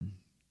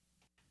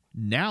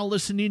Now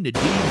listening to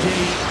DJ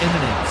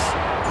Eminence.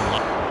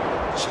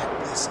 Check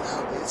this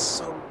out, it's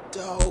so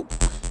dope.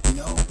 You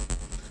know?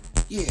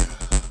 Yeah,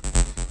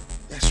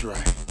 that's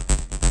right.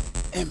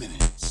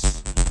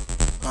 Eminence.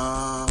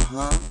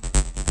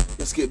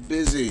 Let's get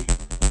busy.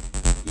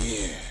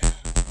 Yeah.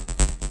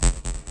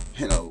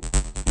 You know,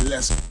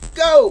 let's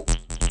go.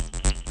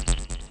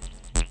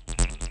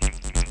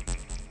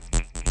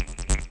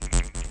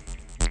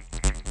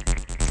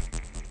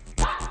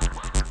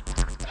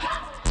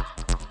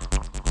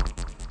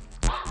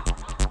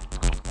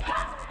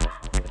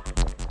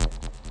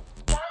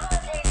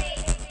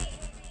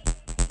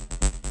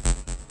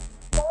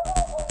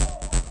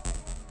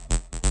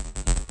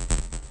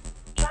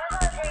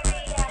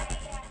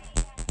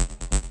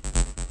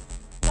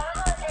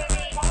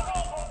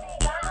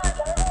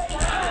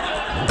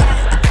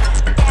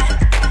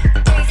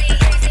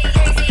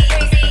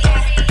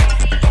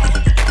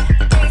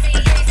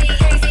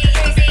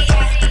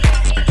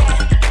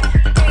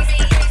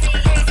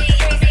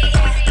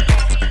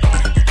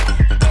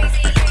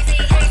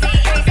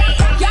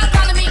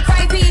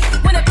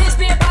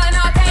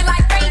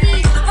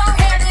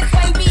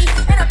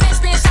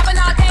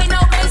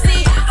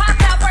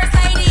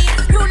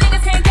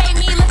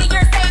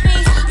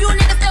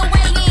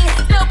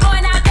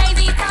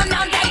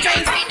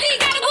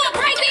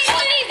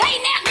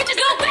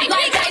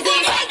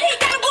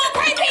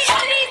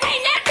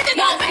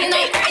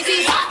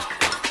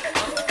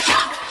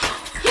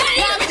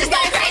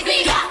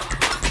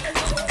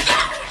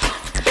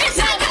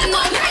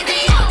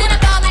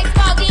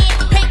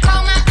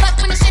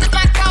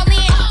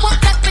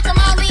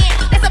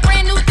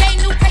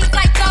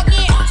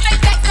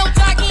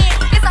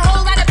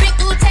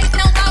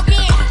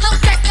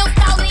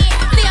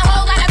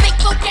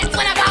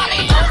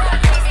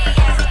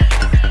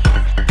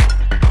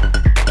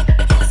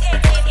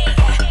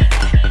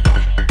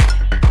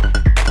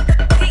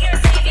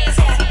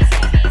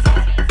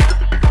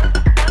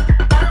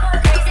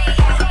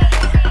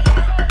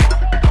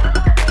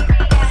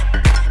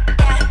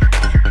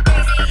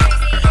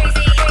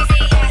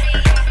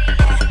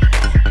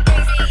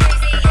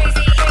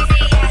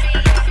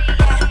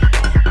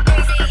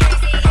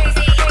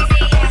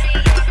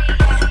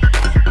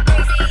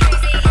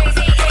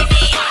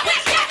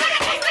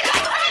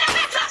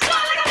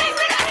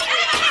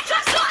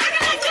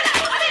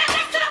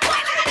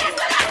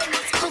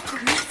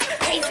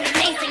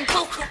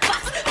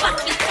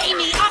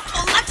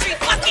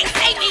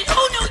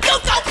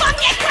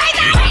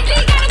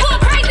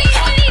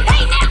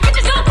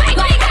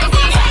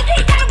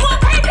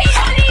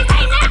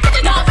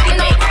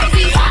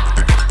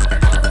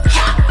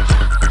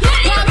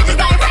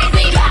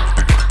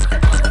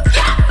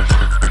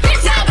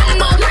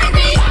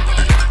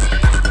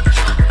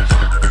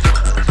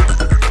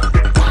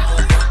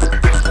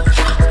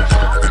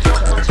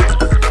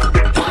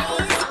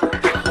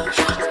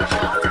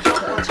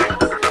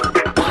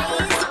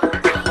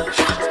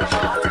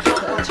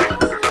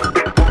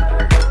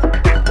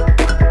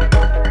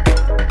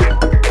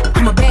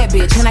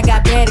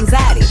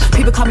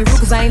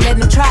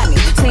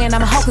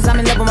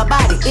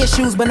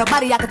 But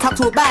nobody I can talk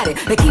to about it.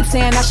 They keep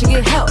saying I should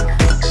get help,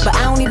 but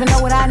I don't even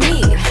know what I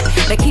need.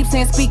 They keep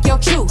saying speak your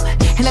truth,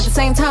 and at the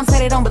same time say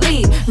they don't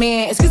believe.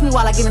 Man, excuse me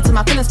while I get into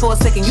my feelings for a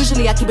second.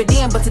 Usually I keep it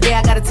in, but today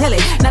I gotta tell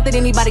it. Not that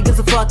anybody gives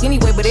a fuck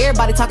anyway, but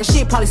everybody talking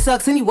shit probably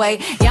sucks anyway.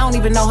 Y'all don't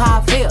even know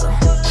how I feel.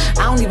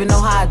 I don't even know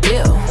how I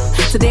deal.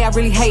 Today I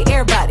really hate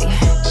everybody,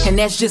 and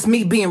that's just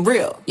me being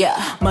real.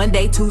 Yeah.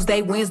 Monday,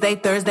 Tuesday, Wednesday,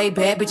 Thursday,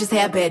 bad bitches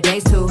have bad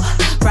days too.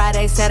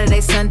 Friday,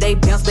 Saturday, Sunday,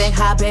 bounce back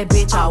high, bad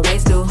bitch,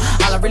 always do.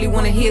 All I really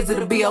wanna hear is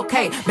it'll be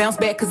okay. Bounce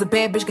back cause a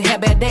bad bitch can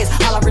have bad days.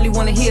 All I really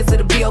wanna hear is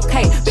it'll be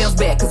okay. Bounce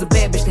back cause a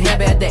bad bitch can have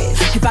bad days.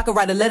 If I could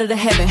write a letter to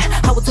heaven,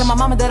 I would tell my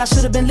mama that I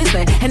should've been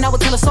listening. And I would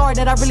tell her sorry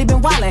that I really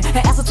been wildin'. And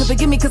ask her to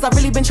forgive me cause I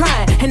really been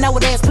trying. And I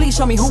would ask please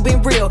show me who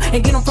been real.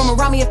 And get them from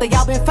around me if they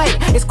all been fake.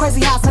 It's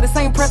crazy how I say the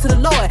same prayer to the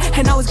Lord.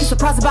 And I always get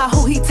surprised about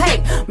who he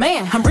take.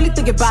 Man, I'm really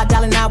thinking about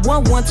dialing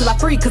 911 till I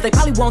free. Cause they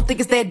probably won't think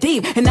it's that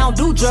deep. And I don't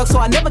do drugs so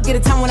I never get a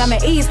time when I'm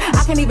at ease.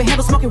 I can't even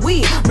handle smoking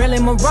weed.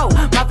 Marilyn Monroe,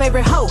 my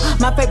favorite hoe.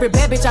 My favorite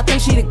bad bitch, I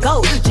think she the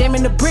GOAT.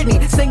 Jamming to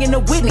Britney, singing to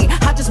Whitney.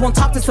 I just want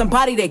to talk to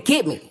somebody that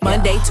get me.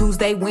 Monday,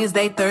 Tuesday,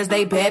 Wednesday,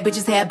 Thursday, bad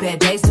bitches have bad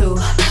days too.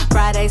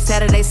 Friday,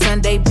 Saturday,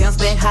 Sunday, bounce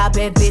back high,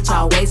 bad bitch,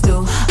 always do.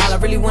 All I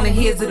really wanna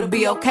hear is it'll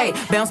be okay.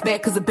 Bounce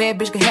back cause a bad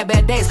bitch can have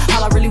bad days.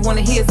 All I really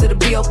wanna hear is it'll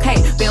be okay.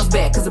 Bounce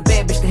back cause a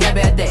bad bitch can have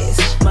bad days.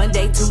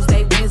 Monday,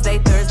 Tuesday, Wednesday,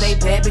 Thursday,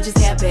 bad bitches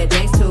have bad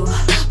days too.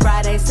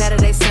 Friday,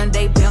 Saturday,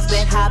 Sunday, bounce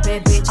back high,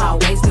 bad bitch,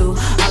 always do.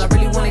 All I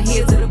really wanna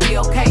hear is it'll be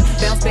okay.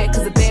 Bounce back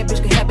cause a bad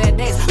bitch can have bad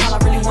days. All I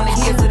really wanna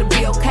hear is it'll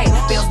be okay.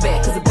 Bounce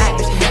back cause a bad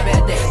bitch can have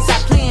bad days.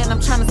 Stop playing,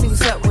 I'm trying to see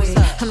what's up with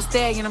it. I'm a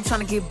stallion, I'm trying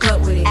to get butt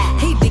with it.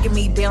 He digging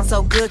me down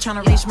so good,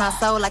 trying to reach my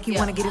soul like he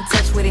wanna get in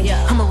touch with it.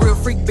 I'm a real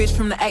freak bitch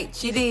from the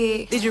H. You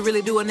did? Did you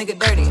really do a nigga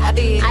dirty? I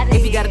did.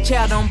 If you got a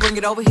child, don't bring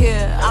it over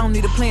here. I don't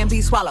need a plan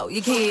B, swallow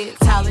your kids.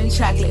 Tall and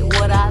chocolate,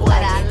 what I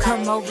like.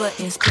 Come over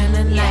and spend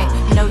the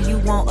night. Know you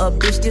want a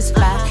bitch this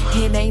fly.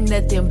 It ain't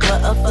nothing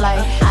but a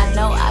flight. I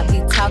know I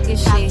be talking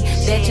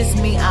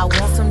just mean I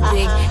want some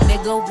dick.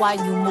 Nigga, why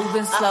you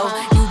moving slow?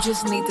 You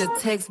just need to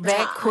text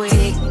back quick.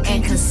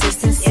 And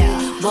consistency,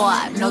 boy,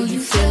 I know you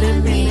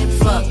feeling me.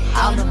 Fuck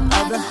all them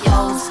other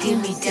hoes,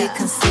 give me dick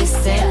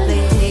consistently.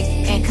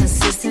 And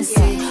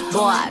consistency,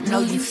 boy, I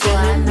know you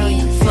feeling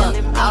me. Fuck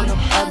all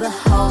them other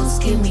hoes,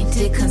 give me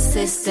dick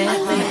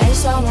consistently. Hey,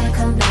 so I wanna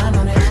come down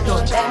on it. Throw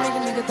it back, make a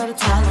nigga throw the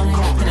towel on it.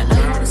 And I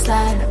know you wanna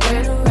slide and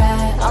ready to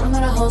ride. All them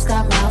other hoes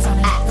got miles on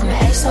it. From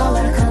the H, so I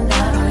wanna come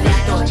down on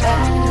it. Throw it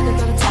back, make a nigga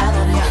throw the towel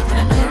on it. And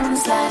I know you wanna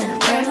slide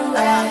and ready to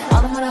ride.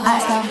 All them other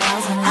hoes got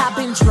miles on it. I've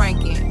been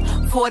drinking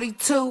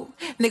 42,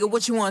 nigga,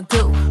 what you wanna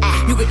do?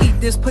 You can eat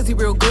this pussy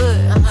real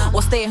good,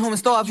 or stay at home and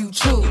starve, you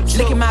choose.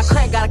 Licking my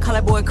crack, gotta call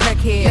that boy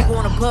crackhead. Nigga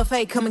want a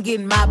buffet, come and get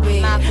in my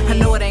bed. I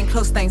know it ain't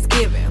close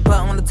Thanksgiving, but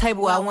on the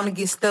table I wanna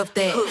get stuffed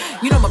at.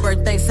 You know my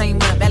birthday, same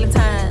month,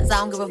 Valentine's. I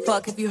don't give a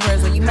fuck if you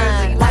hers or you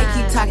mine. Why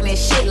you keep talking that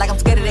shit like I'm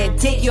scared of that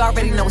dick? You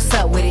already know what's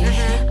up with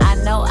it. I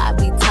know I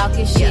be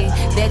talking shit,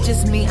 that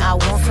just mean I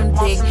want some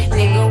dick.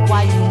 Nigga,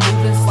 why you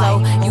moving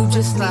slow? You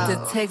just need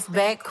to text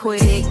back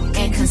quick.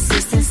 And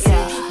consistency,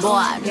 boy,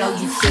 I know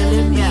you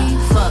feeling me.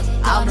 Fuck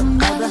all them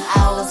other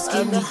hoes,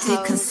 give me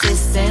dick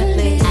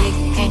consistently.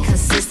 And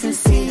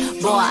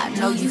consistency, boy, I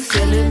know you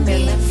feeling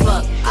me.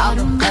 Fuck all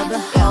them other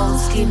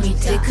hoes, give me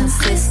dick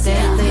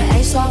consistently.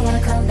 Hey, so I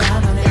wanna come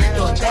down on it.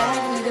 Throw it back,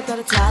 nigga, throw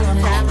the towel on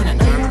it. And I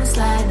know you wanna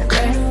slide and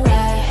ready to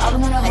ride. All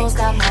them other hoes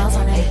got miles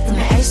on it. From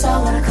the H, so I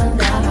wanna come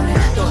down on it.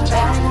 Throw it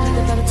back,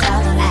 nigga, throw the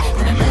towel on it.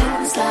 And I know you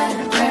wanna slide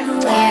and ready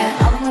to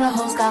ride. All them other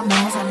hoes got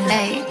miles on it.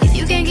 Hey, if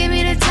you can't give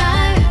me the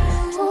time,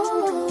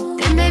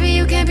 baby,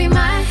 you can't be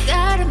mine.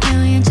 Got a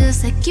million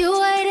just like you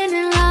waiting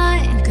in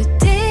line. Good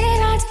day,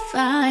 hard to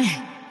find.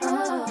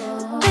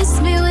 Miss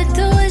me with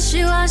the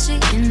wishy-washy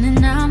in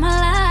and out my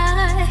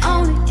life.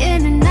 Only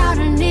in and out,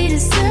 I need a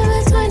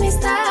silver 20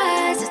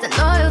 stars. It's the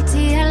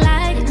loyalty I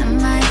like, and I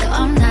might go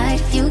all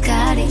night. You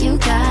got it, you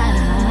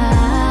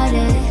got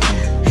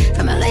it.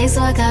 From LA,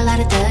 so I got a lot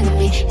of dug in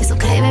me. It's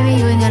okay, baby,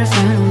 you ain't got a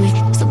friend on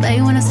me. So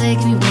baby, when I say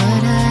give me what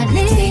I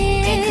need.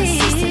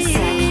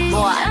 Inconsistency,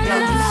 boy, I know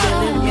you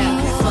feeling me.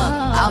 Fuck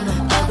all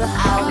them other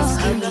hoes,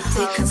 give me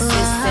dick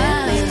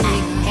consistently.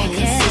 And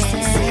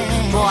consistency,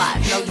 boy, I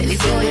know you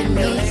feeling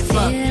me.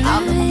 Fuck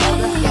all them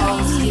other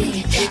hoes, give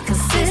me dick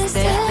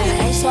consistently.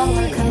 Hey, so I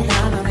wanna come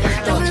down on it.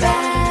 Throw it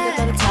back,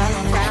 throw the towel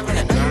on it. And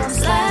I know you wanna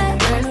slide,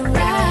 ready to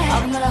ride.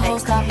 All them other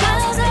hoes got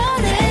miles on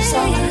it. Hey, so I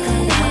wanna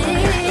come down on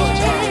it. Throw it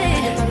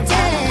back, throw the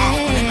towel on it.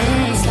 And I know you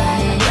wanna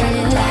slide, ready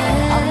to ride.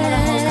 All them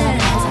other hoes got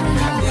miles on it.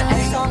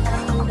 Hey, so I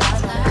wanna come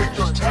down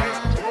on it.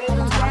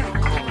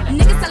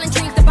 Niggas selling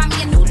dreams to buy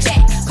me a new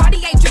jet.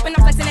 Cartier dripping,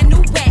 I'm flexing a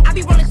new bag. I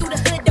be rolling through the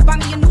hood to buy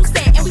me a new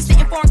set. And we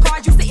sitting foreign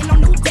cars, you sitting on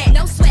new debt.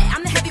 No sweat,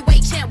 I'm the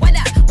heavyweight champ. What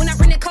up? When I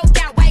bring the coke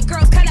out, white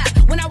girls cut up.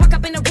 When I walk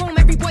up in the room,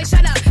 every boy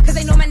shut up. Cause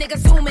they know my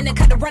niggas zoom and they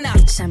cut the run up.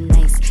 Bitch, I'm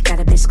nice, got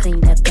a bitch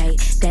cleaned up tight.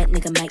 That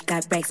nigga might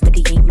got racks, but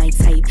he ain't my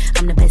type.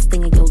 I'm the best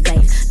thing in your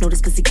life. Know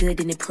this pussy good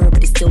and it purr,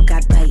 but it still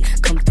got bite.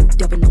 Come through,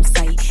 dubbing on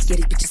sight. Yeah,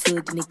 these bitches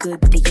hood and they good,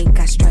 but they ain't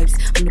got stripes.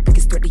 I'm the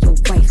biggest threat to your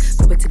wife.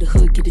 Go back to the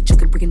hood, get a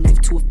juke and bring a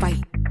knife to a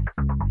fight.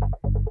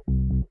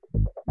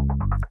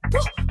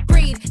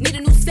 Breathe, need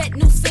a new set,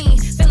 new scene.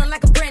 Feeling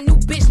like a brand new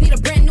bitch, need a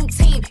brand new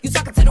team. You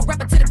talking to the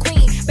rapper, to the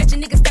queen. Bet your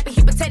niggas stepping,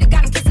 he potato,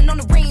 got him kissing on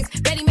the rings.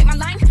 Betty make my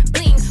line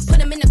bling. Put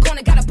him in the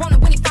corner, got a boner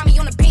when he find me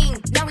on the ping.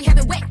 Now we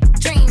having wet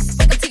dreams.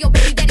 Wake up to your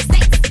baby daddy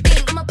sex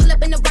thing. I'ma pull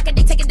up in the rocket,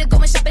 they taking to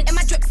going shopping. And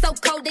my drip so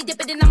cold, they dip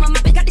it and I'ma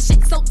mop it. Got this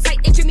shit so tight,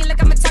 they treat me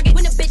like I'm a target.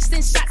 When a bitch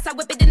sends shots, I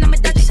whip it and I'ma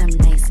dodge it. Bitch, I'm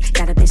nice,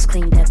 got a bitch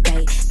cleaned up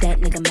tight. That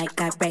nigga might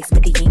got racks,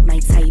 but he ain't my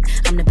type.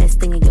 I'm the best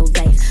thing in your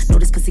life. Know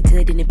this pussy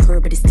good and it purr,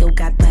 but it still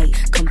got bite.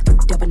 Come through,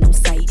 dubbing on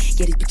sight.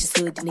 Yeah, these bitches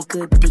hood and they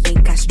good, but they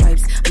ain't got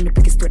stripes. I'm the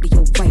biggest threat to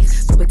your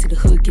wife. Go back to the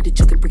hood, get a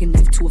juke and bring a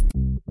knife to a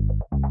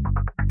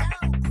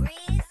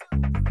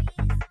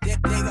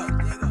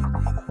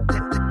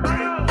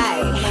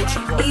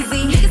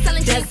easy,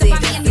 does it?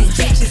 These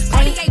bitches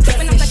ain't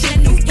bustin' shit,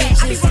 these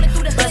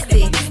bitches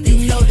busted. You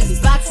know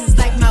these boxes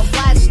like my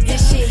watch,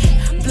 this shit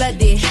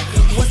flooded.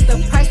 What's the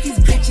price these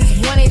bitches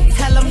want it?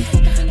 Tell them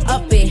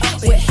up it.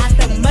 Without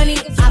the money,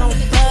 I don't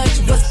budge.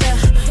 What's the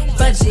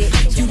budget?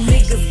 You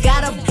niggas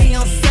gotta be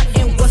on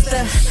something. What's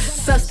the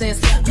substance?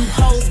 You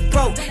hoes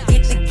broke,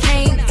 get the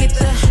cane, get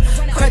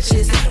the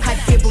crutches. I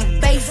give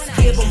them face,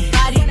 give them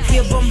body,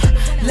 give them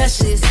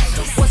luscious.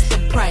 What's the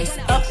price?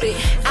 Up it.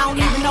 I don't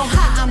even know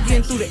how I'm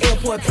getting through the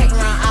airport, packing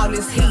around all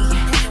this heat.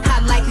 I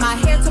like my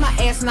hair to my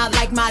ass and I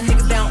like my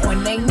niggas down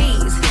on their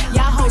knees.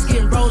 Y'all hoes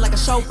getting rolled like a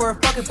chauffeur,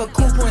 fucking for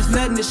cool points,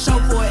 nothing to show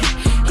for it.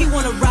 He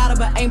want a rider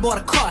but ain't bought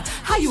a car.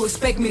 How you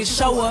expect me to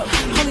show up?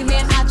 Only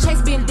man I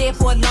chase been dead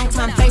for a long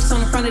time, face on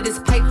the front of this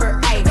paper.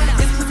 Ayy,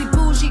 this pussy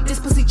bougie, this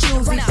pussy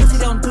choosy, pussy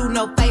don't do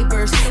no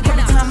favors.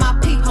 Every time I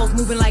peep hoes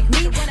moving like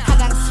me, I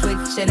gotta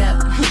switch it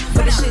up.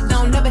 But the shit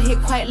don't never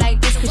hit quite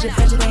like this, cause your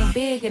budget ain't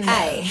big enough.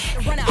 Ayy,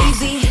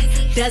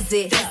 easy does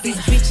it? These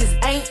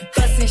bitches ain't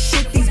bustin'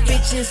 shit, these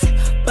bitches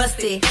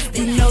busted.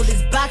 You know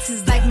this box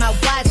is like my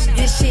watch,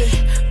 this shit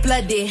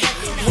flooded.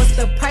 What's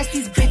the price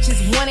these bitches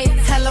want it?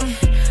 Tell them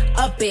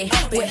up it.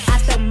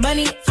 Without the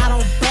money, I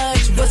don't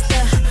budge. What's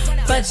the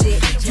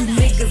budget? You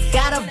niggas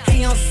gotta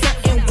be on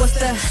something. What's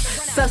the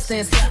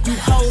substance? You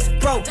hoes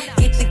broke.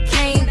 Get the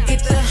cane,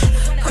 get the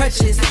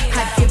crutches.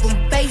 I give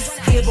them face,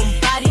 give them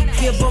body,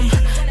 give them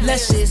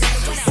luscious.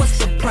 What's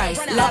the price?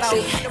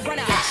 Lotto.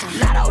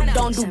 Lotto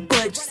don't do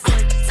budgets.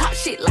 Talk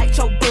shit like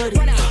your buddy.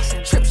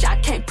 Trip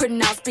shot can't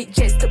pronounce, big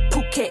jets to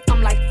Phuket.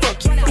 I'm like,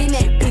 fuck you. Been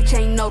that bitch,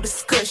 ain't no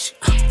discussion.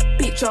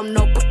 Bitch, I'm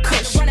no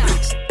percussion.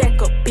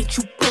 Back up, bitch,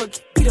 you buggy.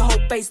 Be the whole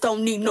face,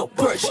 don't need no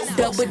brush.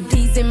 Double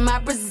D's in my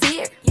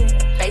brassiere.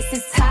 Face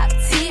is top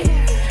tier.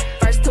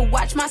 First to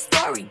watch my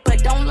story,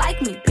 but don't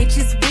like me. Bitch,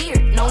 it's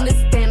weird. Known to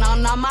stand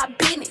on all my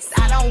business.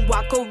 I don't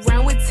walk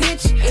around with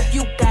tension. If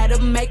you gotta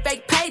make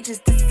fake pages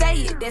to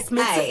say it, that's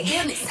mental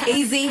illness.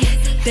 Easy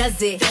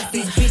does it.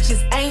 These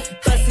bitches ain't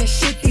busting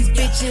shit. These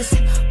bitches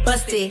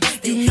busted.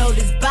 You know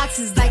this box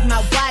is like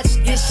my watch.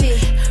 This shit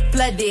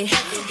flooded.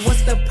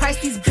 What's the price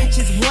these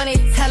bitches want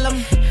it? Tell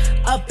them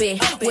up it.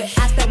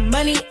 Without the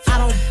money, I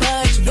don't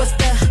budge. What's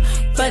the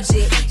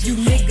budget? You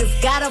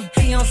niggas gotta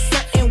be on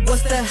something.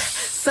 What's the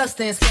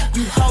substance?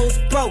 You hoes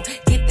broke.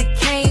 Get the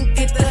cane,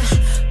 get the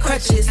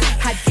crutches.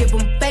 I give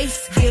them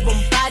face, give them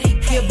body,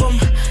 give them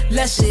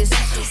luscious.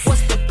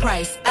 What's the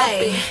price?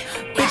 Ayy,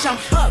 bitch, I'm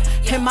up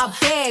in my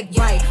bag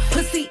right.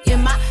 Pussy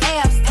in my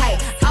abs tight.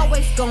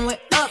 Always going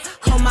up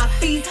on my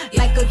feet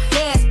like a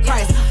gas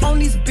price. On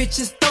these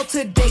bitches throw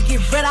till they get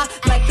red out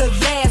like the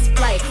last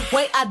flight.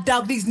 Wait, I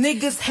dog these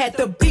niggas had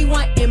to be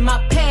one in my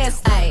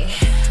past. Ayy,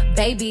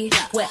 baby,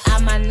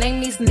 without my name,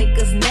 these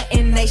niggas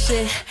nothing. They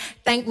should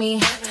thank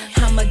me.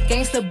 I'm a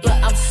gangster, but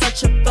I'm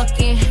such a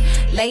fucking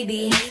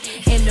lady.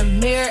 In the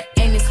mirror,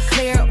 and it's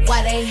clear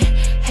why they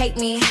hate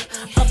me.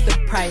 Up the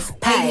price,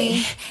 pay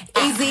me.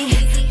 Easy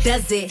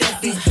does it.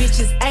 These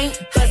bitches ain't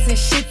busting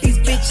shit. These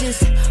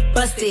bitches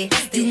busted.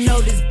 You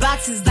know this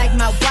box is like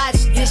my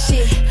watch. This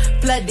shit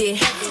flooded.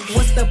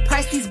 What's the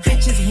price these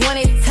bitches want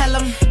it? Tell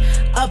them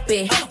up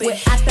it.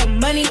 Without the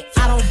money,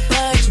 I don't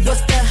budge.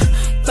 What's the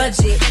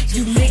budget?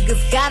 You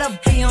niggas gotta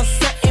be on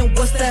something.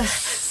 What's the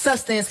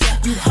substance?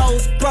 You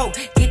hoes broke.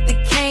 Get the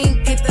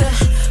cane, get the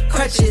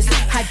crutches.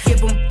 I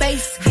give them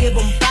face, give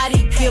them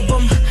body, give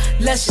them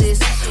luscious.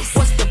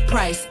 What's the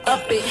price?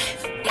 Up it.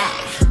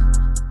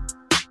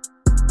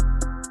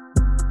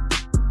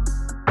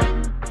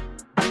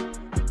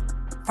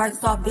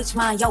 First off, bitch,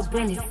 mind your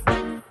business.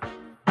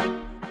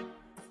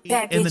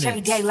 Bad bitch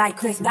every day like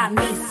Chris got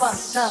me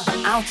fucked up.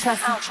 I don't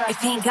trust him. If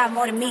he ain't got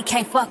more than me,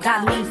 can't fuck.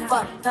 Got me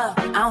fucked up.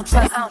 I don't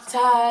trust him.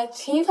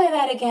 Touch, can you play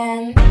that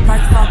again?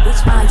 First off,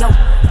 bitch,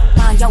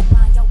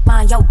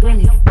 mind your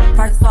business.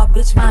 First off,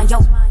 bitch, mind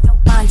your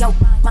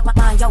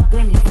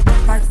business.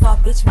 First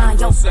off, bitch,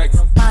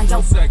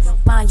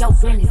 mind your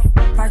business.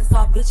 First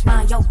off, bitch,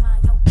 mind your.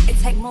 It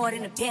take more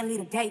than a Bentley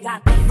today.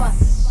 Got me fucked.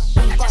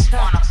 Be fucked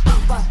up.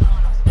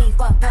 Be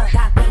fucked up.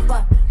 Got me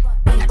fucked.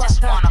 Be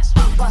fucked up.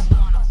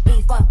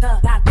 Be fucked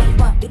up. Got me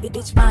fucked.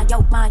 Bitch, mind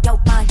your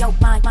business.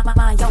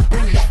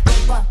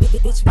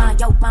 Bitch, mind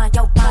your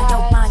business.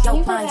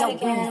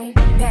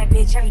 Bad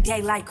bitch every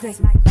day like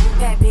Christmas.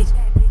 Bad bitch.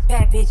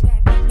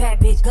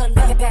 Good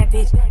looking bad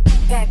bitch.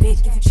 Bad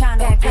bitch, if you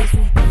tryna replace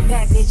me.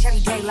 Bad bitch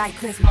every day like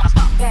Christmas.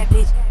 Bad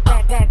bitch.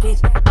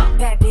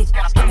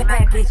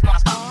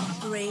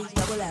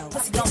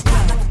 Pussy gon'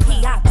 pop like a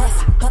P.I.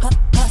 bust. Pussy gon' pop like a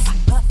P.I. bust.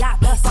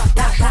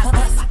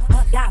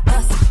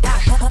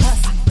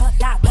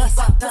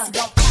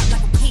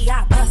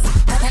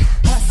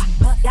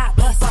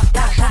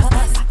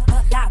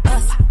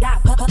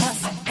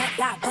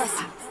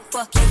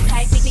 Fuck you,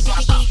 pay me,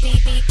 fuck you,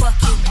 pay me,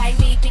 fuck you, pay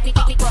me,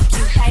 fuck you,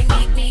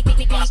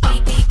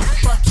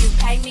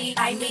 pay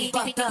me,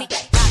 fucked up,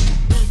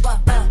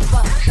 fucked up,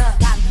 fucked up,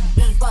 got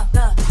me fucked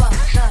up,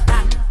 fucked up,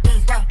 got me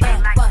fucked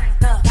up,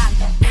 fucked up, got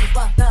me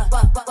fucked up,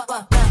 fucked up, fucked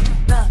up, got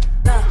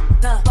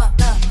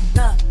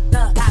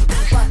me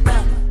fucked up,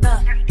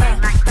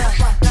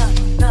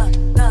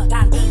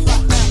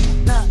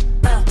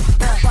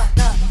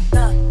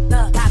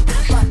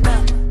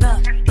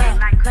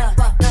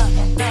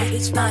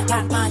 bitch, mind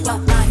your business,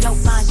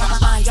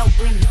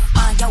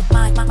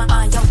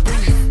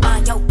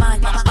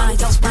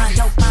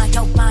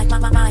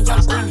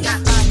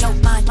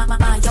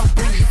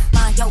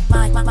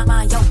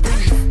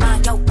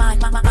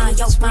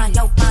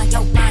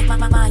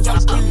 mind your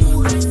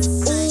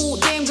Ooh,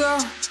 damn girl,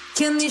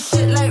 killing this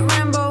shit like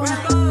Rambo.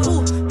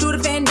 Ooh, do the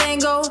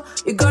fandango.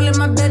 Your girl in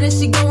my bed and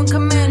she going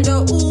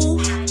commando. Ooh,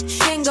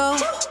 Shango,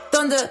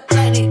 thunder,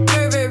 lightning,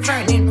 very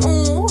frightening.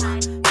 Ooh,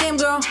 damn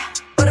girl,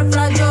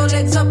 butterfly your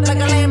legs up like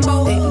a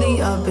Lambo.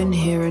 Lately I've been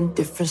hearing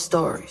different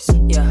stories.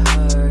 You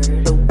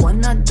heard. The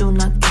one I do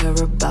not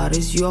care about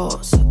is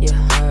yours. You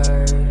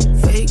heard.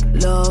 Fake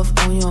love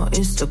on your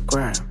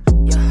Instagram.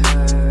 You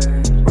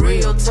heard.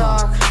 Real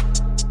talk.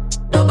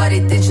 Nobody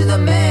thinks you're the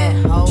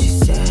man. Oh. She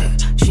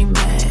sad, she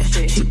mad,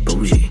 she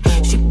bougie,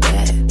 she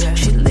bad,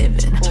 she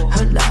living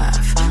her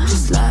life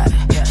just like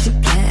she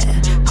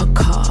planned. Her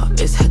car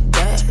is her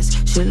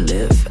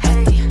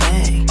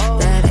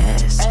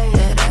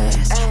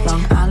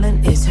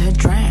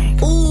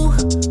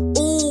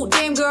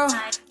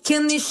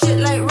shit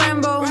like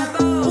Rambo.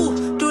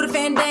 Ooh, do the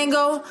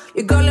fandango.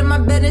 Your girl in my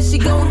bed and she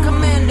going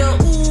commando.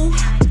 Ooh,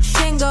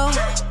 Shingo,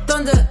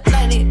 thunder,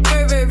 lightning,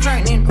 very, very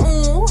frightening.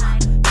 Ooh,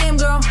 damn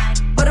girl,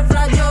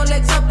 butterfly your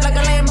legs up like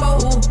a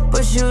Lambo. Ooh,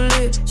 but you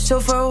live so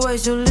far away,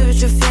 so live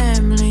with your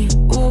family.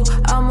 Ooh,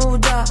 I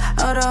moved out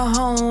of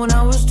home when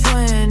I was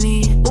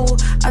 20. Ooh,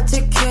 I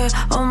take care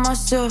of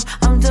myself,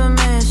 I'm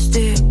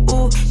domestic.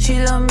 Ooh, she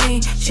love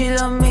me,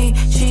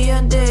 she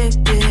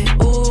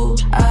addicted. Ooh,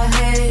 I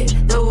hate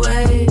the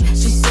way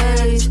she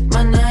says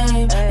my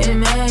name. It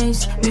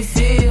makes me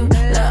feel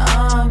like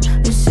I'm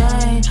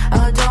insane.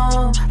 I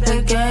don't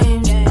play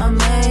games, I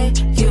make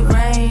it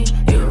rain,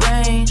 it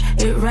rain,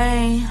 it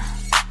rain.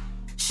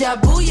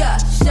 Shabuya,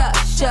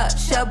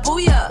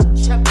 shabuya,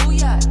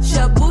 shabuya,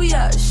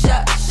 shabuya,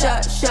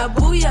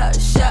 shabuya,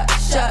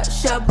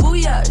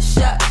 shabuya,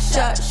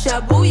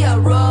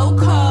 shabuya. Roll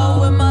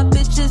call with my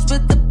bitches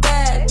with the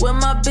bag, with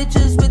my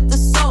bitches with the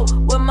soap,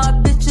 with my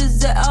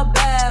bitches that are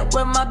bad,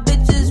 with my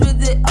bitches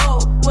with it oh,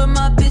 with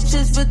my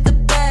bitches with the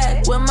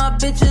bag, with my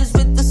bitches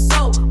with the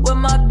soap, with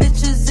my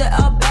bitches that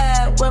are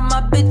bad, with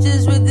my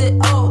bitches with it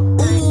oh.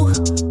 Ooh,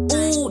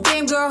 ooh,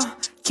 damn girl,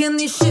 killing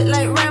this shit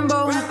like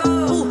Rambo.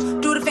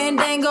 Ooh, do the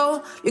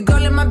fandango. Your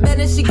girl in my bed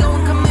and she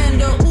going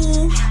commando.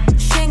 Ooh,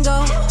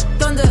 Shingo,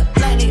 thunder,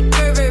 lightning,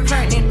 very, very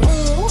frightening.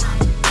 Ooh,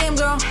 damn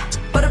girl,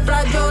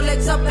 butterfly your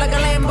legs up like a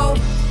Lambo.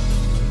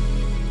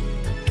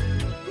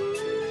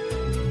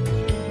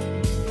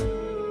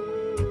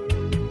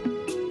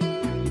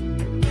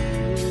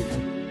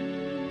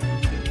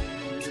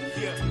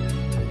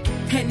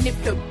 And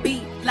if the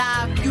beat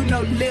live, you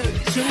know Lil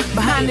Juice.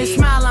 Behind this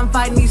smile, I'm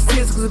fighting these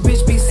tears cause a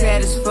bitch be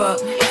sad as fuck.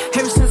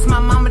 Ever since my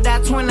mama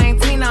died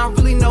 2019, I don't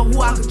really know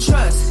who I could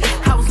trust.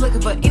 I was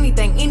looking for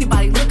anything,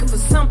 anybody looking for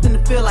something to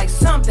feel like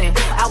something.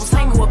 I was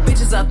hanging with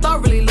bitches I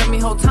thought really loved me,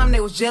 whole time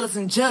they was jealous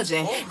and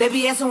judging. They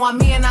be asking why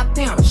me and not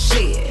them,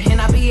 shit. And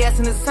I be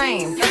asking the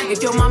same.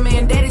 If your mama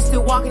and daddy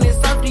still walking this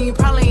earth, then you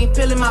probably ain't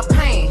feeling my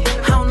pain.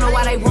 I don't know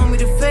why they want me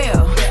to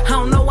fail, I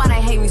don't know why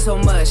they hate me so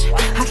much.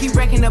 I keep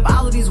racking up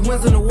all of these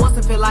wins and awards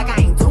and feel like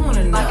I ain't doing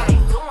enough.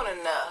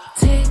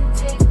 Tick,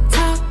 tick,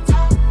 tock,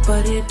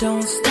 but it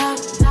don't stop.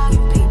 You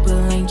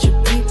people ain't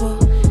your people,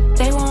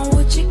 they want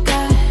what you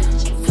got.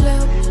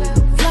 Flip,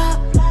 flop,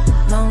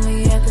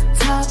 lonely at the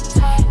top.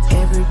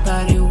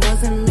 Everybody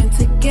wasn't meant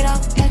to get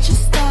off at your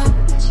stop.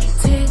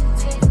 Tick,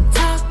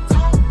 tock,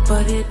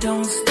 but it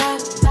don't stop.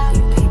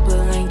 You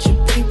people ain't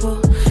your people,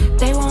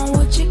 they want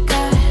what you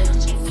got.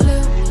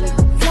 Flip,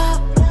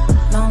 flop,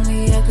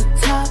 lonely at the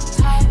top.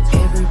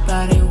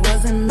 Everybody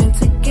wasn't meant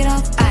to get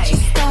off at your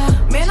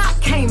stop. Man, I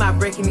came out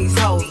breaking these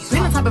hoes.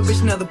 Been the type of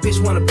bitch another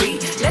bitch wanna be.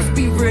 Let's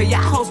be real, y'all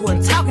hoes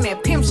wasn't talking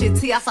that pimp shit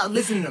till I start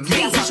listening to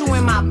me. Put you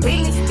in my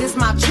business, this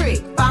my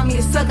trick. Find me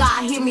a sucker,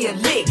 I hit me a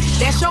lick.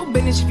 That's your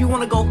business if you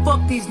wanna go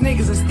fuck these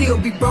niggas and still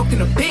be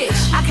broken a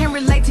bitch. I can't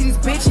relate to these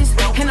bitches,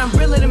 and I'm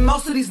realer than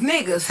most of these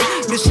niggas.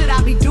 The shit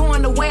I be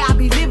doing, the way I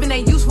be living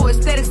ain't used for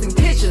aesthetics and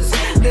pictures.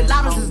 The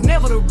loudest is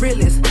never the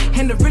realest,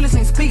 and the realest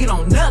ain't speaking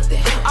on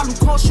nothing. I'm of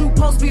course you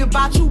supposed to be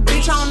about you,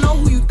 bitch. I don't know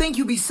who you think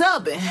you be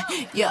subbing.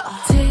 Yeah.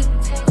 Tick,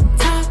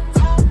 tock,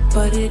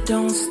 but it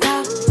don't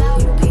stop.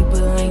 You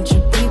people ain't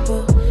your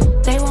people,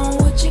 they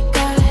want what you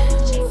got.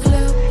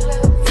 Flip,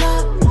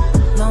 flop,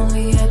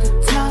 lonely at the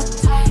top.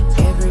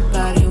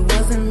 Everybody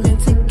wasn't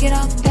meant to get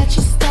off at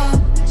your stop.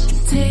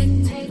 Tick,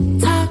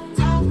 tock,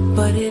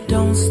 but it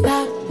don't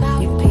stop.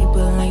 You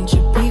people ain't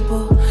your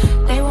people,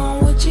 they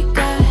want what you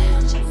got.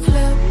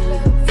 Flip,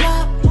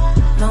 flop,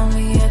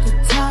 lonely at the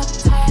top.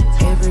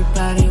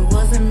 Everybody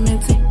wasn't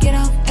meant to get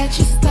off at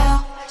your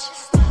stop.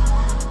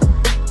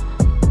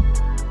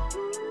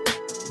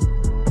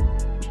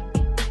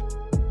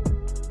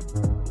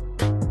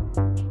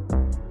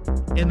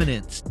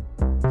 Eminence.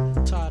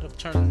 Tired of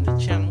turning the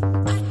channel.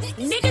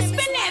 Nigga,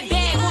 spin that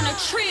bag on a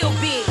trill,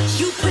 bitch.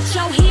 You put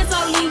your hands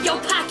all in your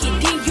pocket,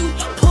 then you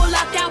pull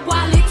out that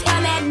wallet,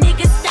 tell that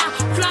nigga stop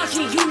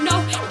flaunting. You know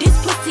this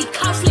pussy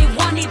costly,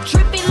 want it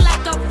dripping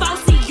like a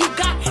faucet. You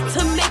got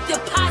to make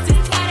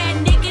deposits, tell that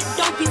nigga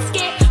don't be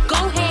scared. Go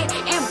ahead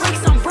and break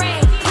some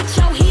bread. Put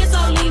your hands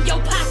all in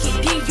your pocket,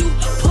 then you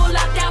pull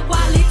out that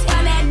wallet,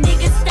 tell that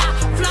nigga stop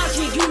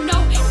flaunting. You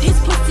know this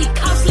pussy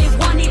costly,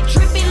 want it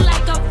dripping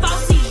like a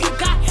faucet. You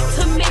got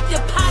to make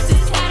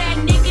deposits, tell that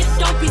nigga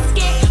don't be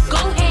scared. Go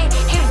ahead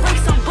and break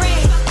some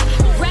bread.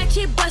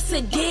 Ratchet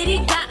buster did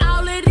it, got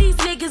all of these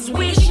niggas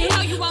wishing.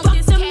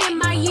 Fucked him in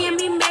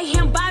Miami, made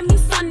him buy me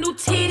some new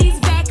titties.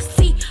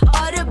 Backseat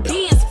of the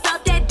Benz,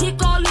 felt that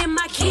dick all in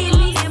my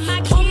kidneys.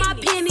 Pull my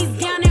pennies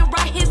down and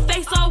write his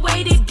face all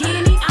way to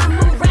Denny's. I'm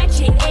a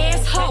ratchet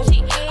asshole,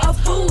 a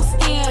food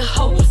stand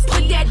hoe.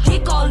 Put that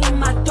dick all in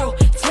my throat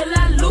till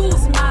I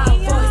lose my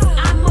voice.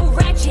 I'm a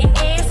ratchet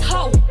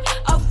asshole,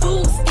 a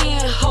food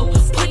stand hoe.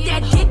 Put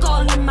that dick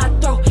all in my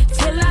throat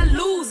till I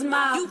lose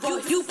my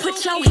voice. You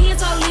put your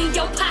hands all in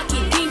your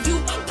pocket, then you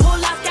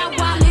pull out that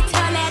wallet,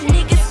 tell that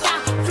nigga stop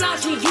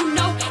flaunting. You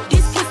know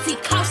this pussy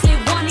costly,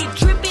 want it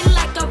dripping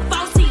like a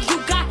faucet. You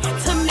got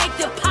to make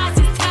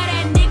deposits, tell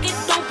that nigga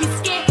don't be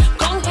scared.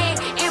 Go ahead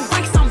and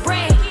break some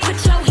bread. Put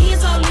your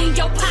hands all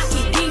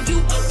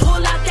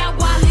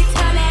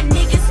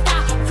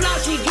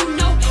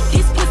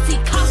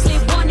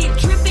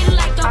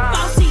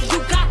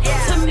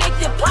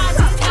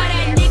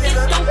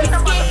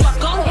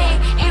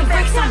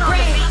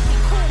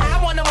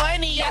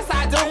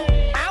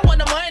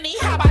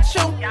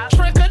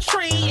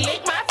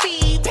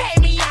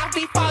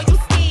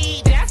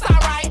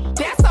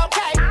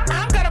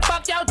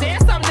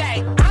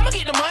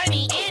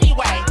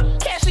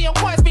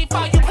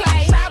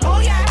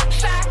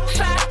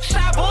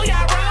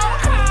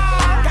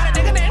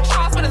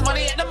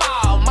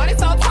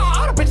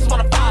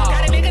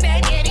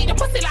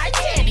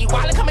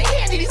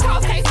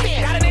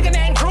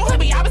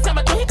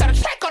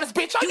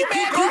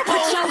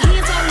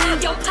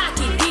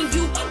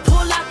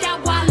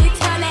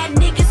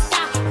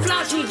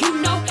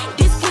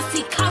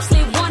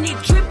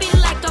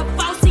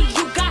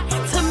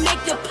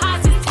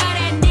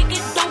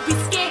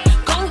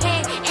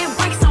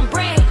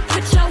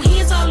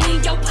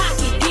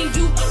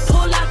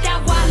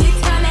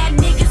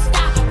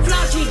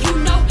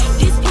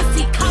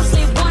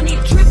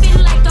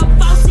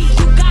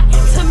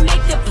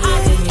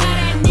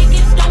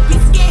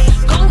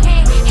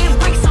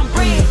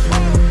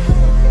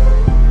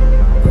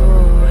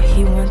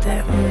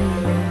want that.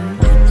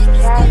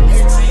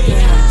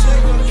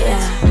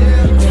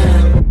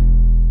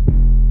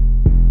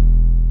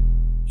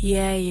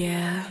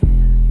 Yeah.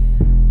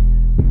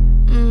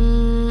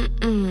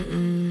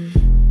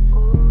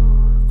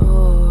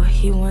 Oh,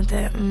 he want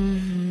that.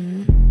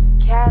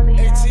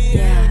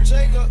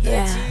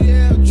 Yeah.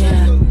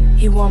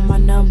 He want my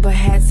number,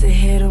 had to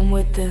hit him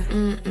with the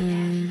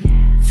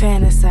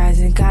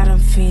fantasizing, got him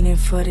fiending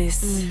for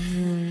this.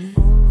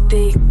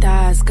 Thick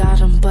thighs, got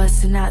him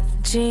busting out the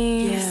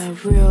jeans. Yeah,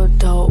 real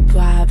dope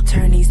vibe,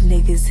 turn these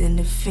niggas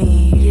into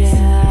fiends.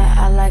 Yeah,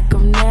 I like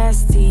them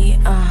nasty,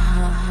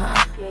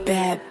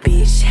 Bad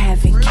bitch,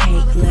 having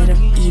cake, let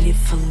him eat it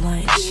for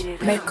lunch.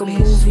 Make a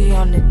movie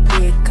on the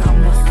dick,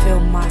 I'ma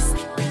film my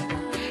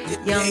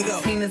Young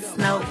Tina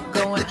Snow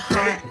going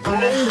hard on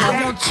the house.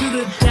 I want you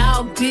to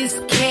dog this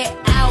cat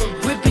out,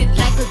 whip it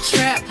like a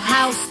trap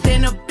house.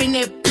 Stand up in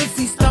that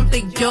pussy, stomp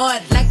the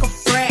yard like a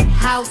frat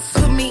house.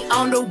 Put me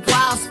on the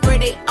wall,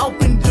 spread it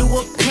open, do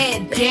a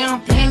pat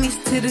down. Panties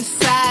to the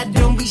side,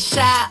 don't be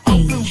shy,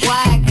 open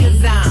wide,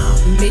 cause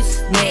I'm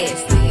Miss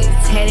Nasty.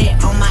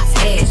 Tatted on my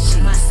ass,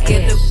 she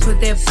scared to put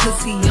that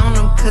pussy on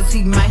him, cause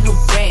he might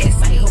harass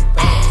me.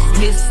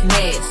 Miss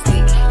Nasty,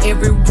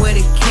 everywhere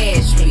the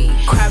cash be.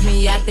 Cry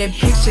me out that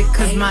picture,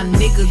 cause my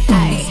nigga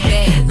gon' be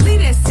bad. Leave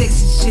that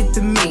sexy shit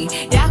to me,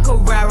 y'all go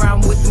ride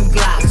around with them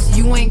Glocks.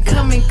 You ain't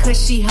coming cause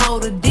she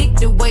hold a dick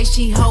the way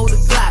she hold a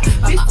Glock.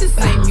 Bitch, this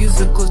ain't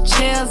musical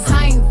chairs,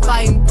 I ain't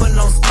fighting for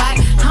no spot.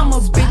 I'm a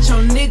bitch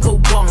your nigga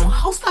won't.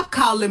 Ho, stop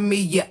calling me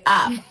your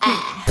op.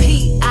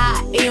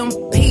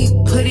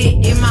 P-I-M-P, put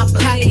it in my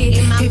pocket.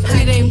 If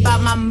it ain't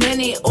about my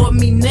money or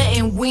me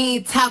nothing, we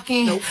ain't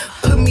talking.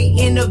 Put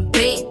me in the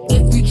bed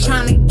if you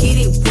tryna get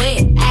it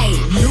wet. Ayy,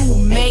 new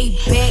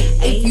Maybach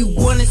if you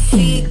wanna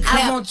see it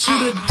clap. I want you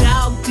to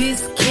dog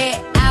this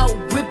cat out,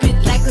 whip it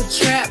like a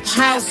trap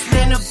house.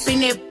 Stand up in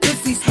that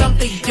pussy, stomp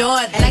the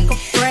yard like a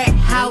frat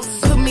house.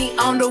 Put me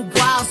on the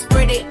wall,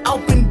 spread it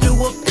open, do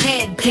a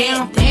pat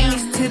down.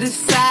 Panties to the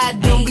side,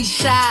 don't be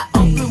shy,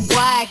 open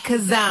wide,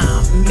 cause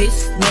I'm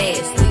Miss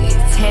Nasty.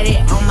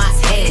 Tatted on my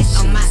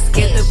ass, she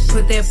scared to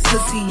put that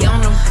pussy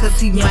on him, cause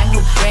he might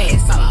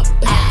harass me.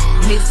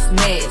 Miss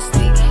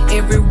Nasty,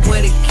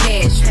 everywhere the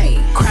cash be.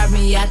 Cry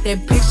me out that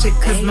picture,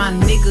 cause my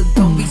nigga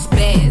gon' be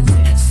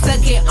spazzing.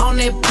 Suck it on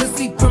that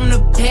pussy from the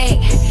back,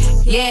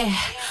 yeah.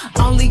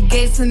 Only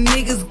gay some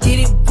niggas get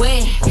it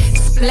wet,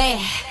 splat.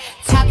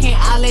 Talking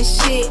all that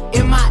shit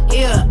in my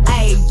ear,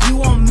 ayy. You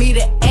want me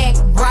to act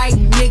right,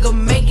 nigga,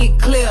 make it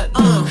clear.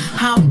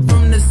 I'm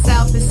from the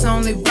south, it's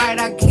only right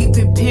I keep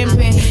it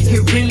pimpin'.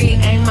 It really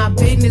ain't my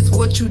business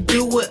what you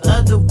do with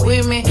other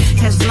women.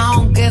 As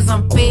long as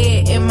I'm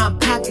fed and my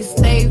pocket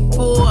stay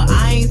full,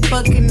 I ain't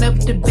fucking up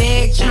the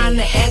bag trying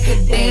to act a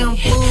damn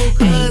fool.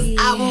 Cause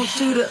I want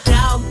you to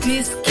dog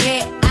this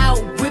cat out,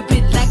 whip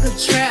it like a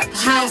trap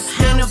house.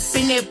 Stand up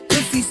in that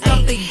pussy,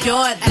 stomp the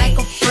yard like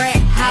a frat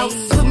house.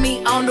 Put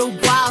me on the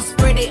wall,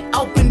 spread it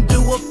open,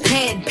 do a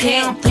pat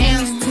down.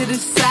 Panties to the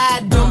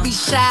side, don't be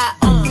shy,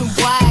 open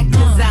wide,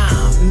 cause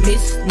I'm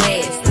Miss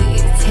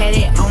Nasty.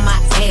 Tatted on my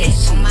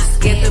ass, she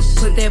scared to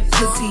put that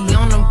pussy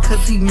on him,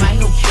 cause he might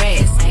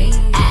harass me.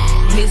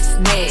 Miss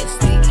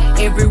Nasty,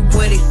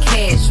 everywhere the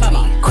cash be.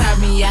 Cry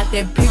me out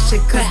that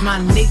picture, cause my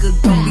nigga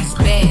gon' be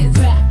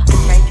spazzing.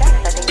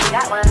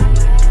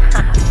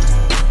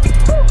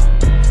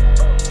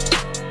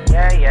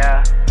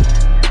 Yeah.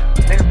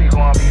 Niggas be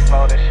going beast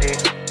mode and shit.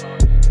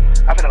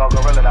 I'm finna go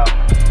gorilla though.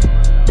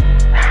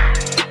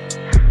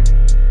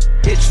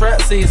 It's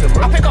trap season,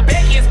 bro. I pick up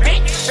Becky's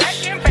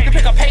bitch. You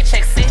pick up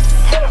paycheck, sis.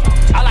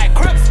 I like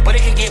crooks, but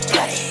it can get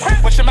bloody.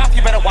 With your mouth,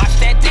 you better watch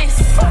that diss.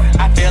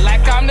 I feel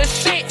like I'm the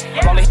shit.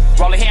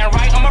 Roll a hand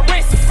right on my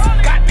wrist.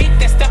 Got beat,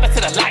 then step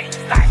into the light.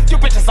 You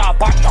bitches all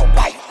bark, no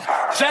bite.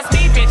 Just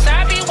me, bitch,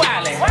 I be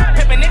wildin'.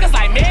 Pimpin' niggas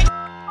like me.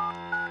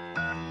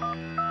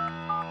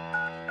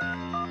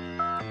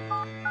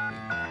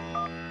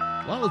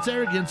 Well, it's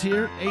Arrogance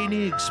here,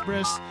 A&E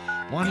Express,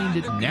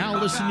 wanting to now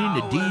listening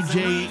to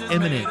DJ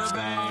Eminence.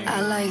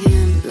 I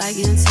like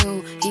him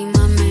too. He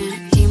my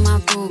man, he my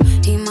boo,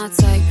 he my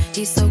type,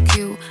 he's so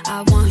cute.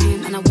 I want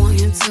him and I want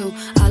him too.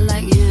 I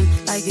like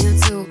him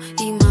too.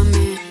 He my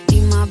man,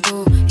 he my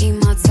boo, he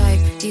my type,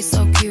 he's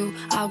so cute.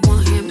 I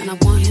want him and I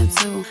want him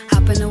too.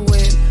 Hop in the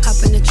whip, hop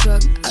in the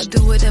truck, I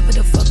do whatever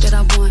the fuck that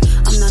I want.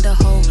 I'm not a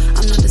hoe,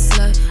 I'm not a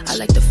slut. I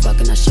like to fuck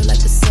and I sure like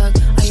to suck.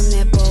 I am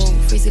that bold,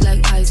 freezy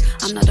like ice.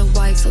 I'm not a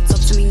wife, so talk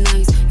to me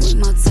nice. You ain't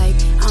my type,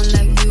 I don't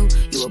like you.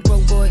 You a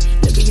broke boy,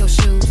 look at your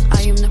shoes.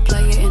 I am the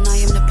player and I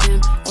am the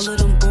pimp. All of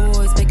them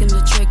boys making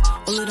the trick.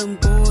 All of them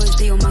boys,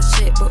 they on my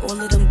shit, but all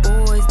of them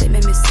boys, they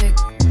make me sick.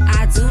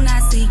 I do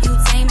not see you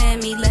taming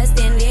me, less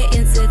than they're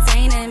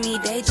entertaining me.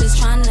 They just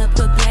tryna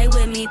play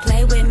with me,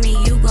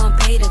 you gon'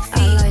 pay the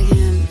fee. I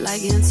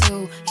like him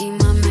too. He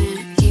my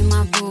man, he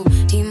my boo,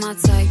 he my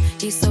type,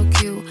 he's so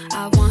cute.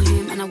 I want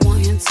him and I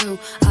want him too.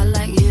 I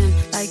like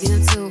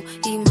him too.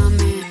 He my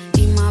man,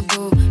 he my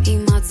boo, he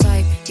my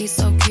type, he's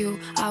so cute.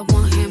 I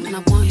want him and I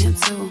want him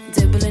too.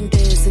 Dibbling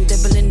this and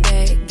dibbling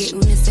that, get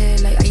on his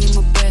head like I am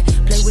a brat.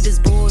 Play with his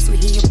balls when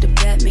he up the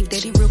bat,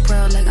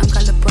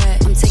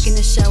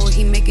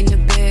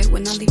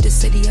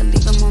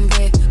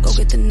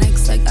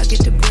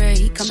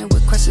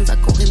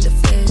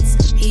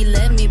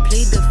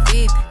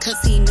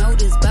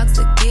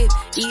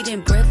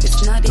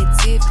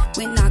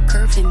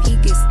 and he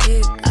gets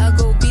thick. I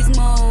go beast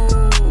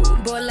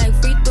mode, ball like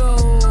free throw,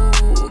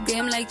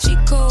 game like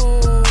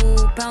Chico,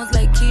 pounds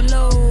like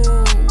kilo.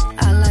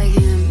 I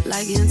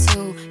like him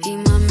too. He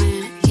my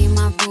man, he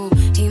my boo,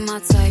 he my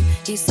type.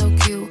 He's so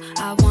cute.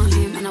 I want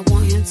him and I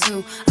want him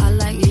too. I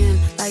like him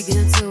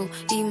too.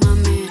 He my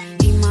man,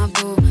 he my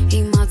boo,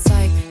 he my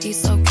type. He's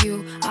so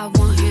cute. I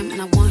want him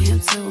and I want him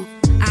too.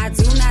 I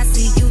do not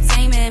see you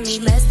taming me,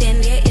 less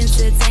than they're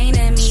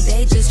entertaining me.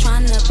 They just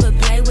tryna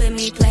play with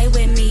me,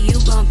 you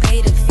gon'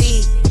 pay the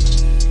fee.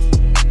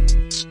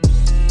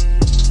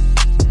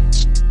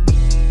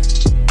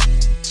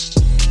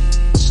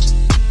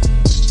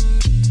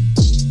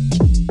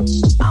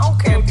 I don't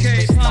care if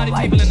these bitches don't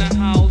like me. In the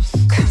house.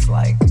 Cause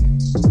like,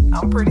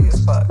 I'm pretty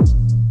as fuck.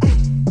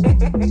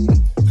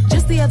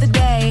 Just the other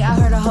day, I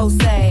heard a hoe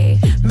say,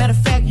 matter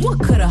of fact, what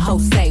could a hoe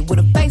say? With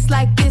a face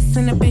like this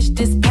and a bitch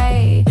this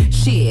paid?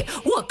 Shit,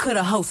 what could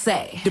a hoe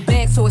say? The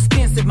bag so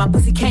expensive, my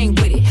pussy came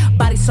with it.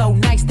 Body so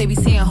nice, they be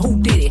saying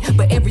who did it.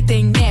 But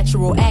everything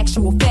natural,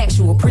 actual,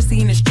 factual. Prissy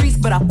in the streets,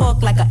 but I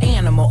fuck like an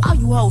animal. All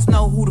you hoes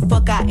know who the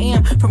fuck I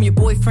am. From your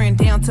boyfriend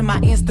down to my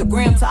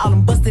Instagram, to all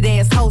them busted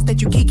ass hoes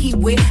that you kiki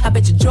with. I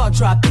bet your jaw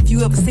drop if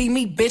you ever see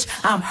me, bitch.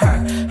 I'm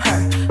her.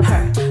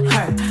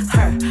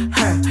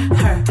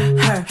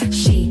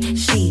 She.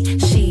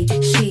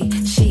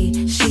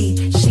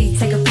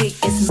 Take a pic,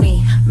 it's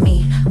me.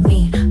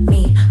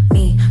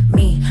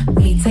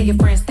 Tell your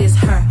friends this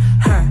her.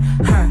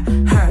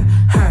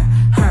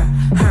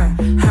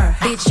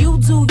 Bitch, you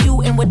do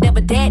you, and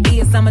whatever that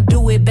is, I'ma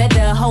do it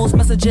better. Hoes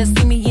must've just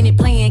seen me in it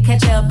playing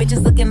catch up.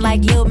 Bitches looking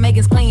like Lil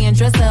Megan's playing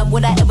dress up.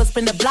 Would I ever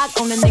spend a block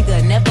on a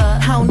nigga? Never.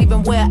 I don't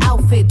even wear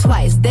outfit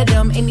twice. That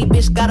dumb. Any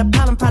bitch got a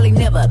problem, probably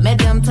never met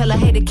them. Tell her,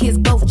 hey, the kids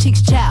both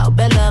cheeks child.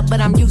 Bella,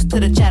 but I'm used to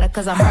the chatter,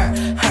 cause I'm her.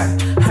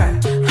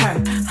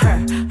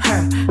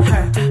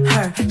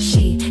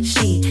 She.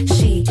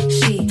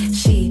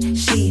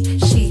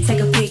 Take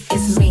a pic,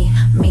 it's me.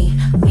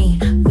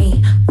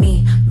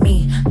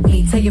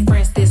 Tell your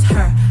friends this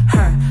her.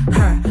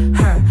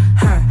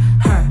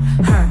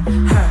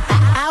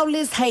 All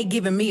this hate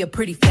giving me a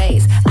pretty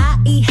face. I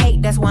eat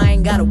hate, that's why I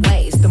ain't gotta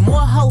waste. The more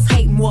hoes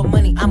hate, more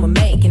money I'ma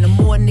make. And the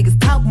more niggas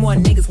talk, more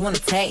niggas wanna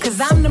take. Cause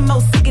I'm the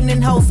most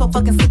sickening hoe, so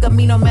fucking sick of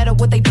me. No matter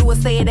what they do or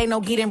say, it ain't no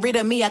getting rid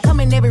of me. I come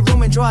in every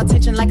room and draw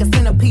attention like a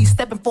centipede.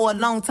 Stepping for a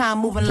long time,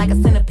 moving like a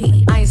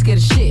centipede. I ain't scared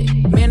of shit,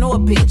 man or a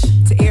bitch.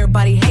 To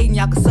everybody hating,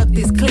 y'all can suck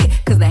this clip.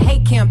 Cause the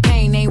hate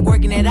campaign ain't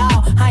working at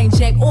all. I ain't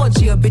Jack or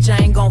Jill, bitch, I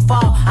ain't gon'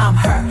 fall. I'm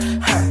her.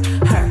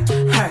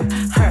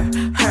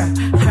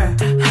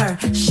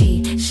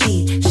 She.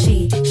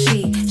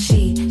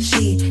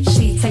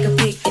 Take a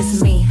pic,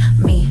 it's me.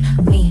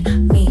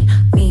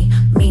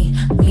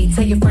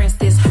 Tell your friends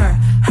this her.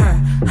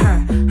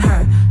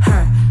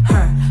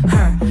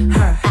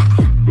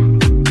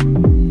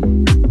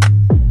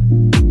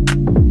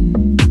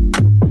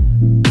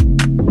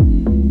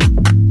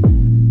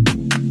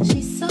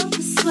 She's so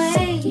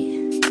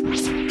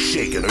persuasive.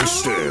 Shaken or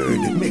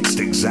stirred, mixed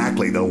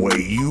exactly the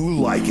way you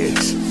like it.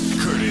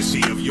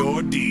 Courtesy of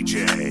your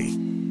DJ.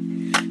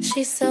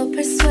 She's so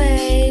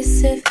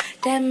persuasive,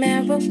 that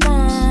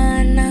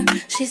marijuana.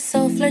 She's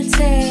so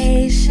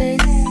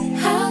flirtatious.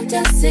 How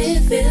does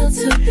it feel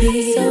to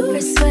be so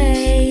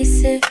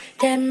persuasive,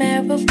 that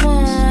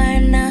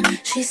marijuana?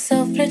 She's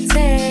so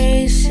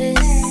flirtatious.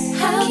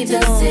 How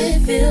does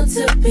it feel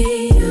to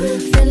be you?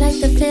 Feel like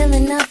the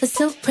feeling of a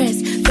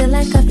suppress. Feel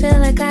like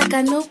I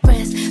got no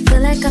breasts.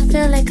 Feel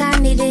like I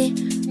need it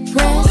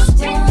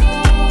rest.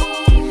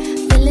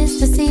 It's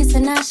the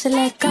season I should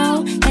let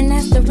go, and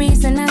that's the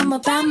reason I'm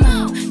about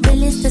more.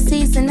 Feel it's the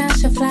season I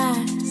should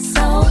fly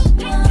so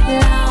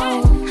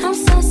low. I'm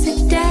so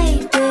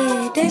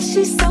sedated, and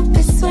she's so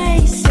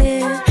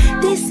persuasive.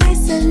 This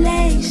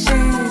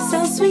isolation,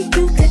 so sweet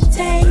you could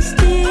taste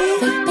it.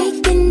 We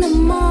bake in the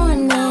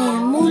morning,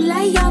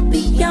 moonlight y'all be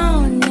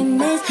yawning.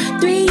 It's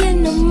 3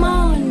 in the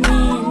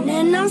morning,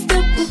 and I'm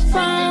still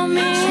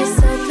performing. She's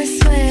so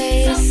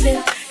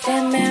persuasive,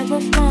 that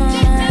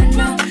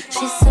marijuana.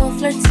 She's so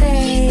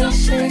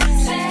flirtatious.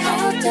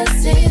 How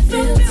does it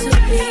feel to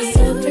be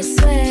so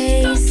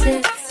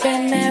persuasive, that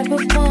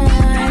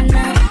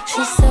marijuana?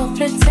 She's so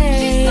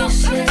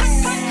flirtatious.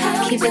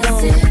 How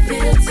does it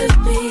feel to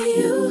be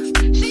you?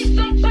 She's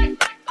so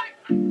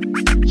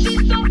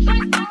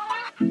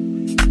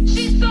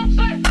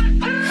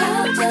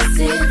How does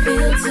it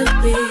feel to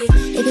be?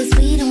 If it's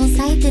weed on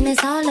sight, then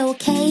it's all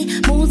okay.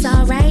 Moves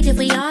alright if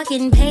we all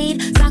getting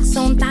paid. Socks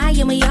on thigh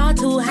and we all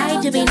too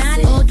high to be not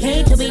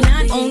okay, to be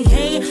not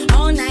okay.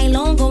 All night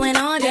long going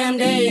all damn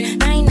day.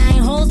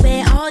 99 hoes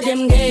bed all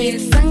them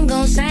days. Sun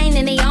gon' shine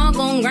and they all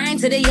gon' grind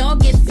till they all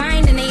get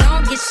fined and they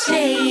all get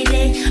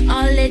shaded.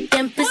 All of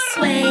them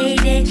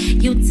persuaded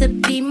you to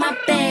be my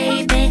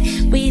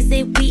baby. We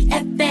say we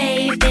a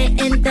baby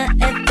and the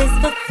F is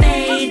for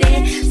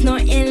faded.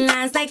 Snorting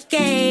lines like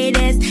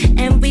gators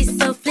and we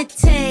so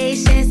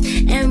flirtatious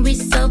and we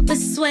so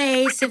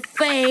persuasive.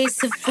 She's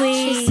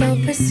so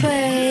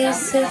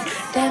persuasive,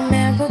 that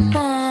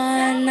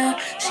marijuana.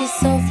 She's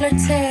so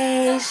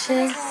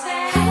flirtatious.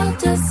 How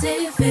does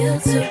it feel? feel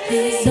to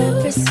be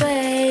so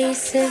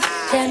persuasive.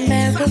 That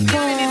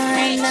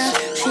marijuana,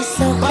 she's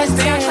so bust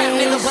down, trap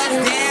nigga, bust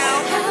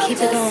down. Keep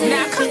it going.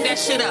 Now cook that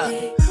shit up.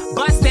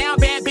 Bust down,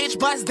 bad bitch,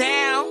 bust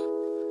down.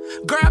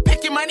 Girl,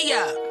 pick your money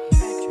up.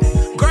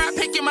 Girl,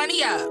 pick your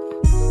money up.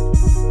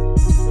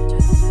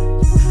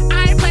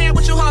 I ain't playing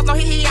with you hoes, no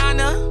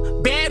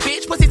Hihiana. Bad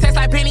bitch, pussy taste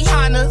like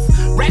Benihana's.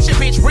 Ratchet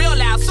bitch, real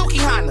loud, Suki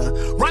Hana.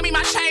 Run me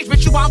my change,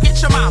 bitch, you won't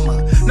get your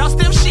mama. No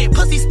stiff shit,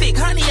 pussy stick,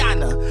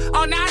 Honeyana.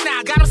 Oh,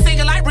 nah, got him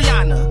singing like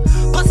Rihanna.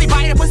 Pussy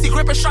biting, pussy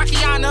gripping,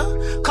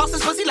 Sharkiana. Cost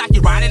this pussy like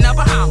you riding the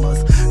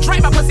Bahamas.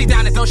 Drain my pussy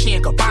down as though she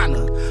in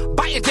Gabbana.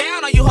 Bite it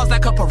down on you hoes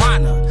like a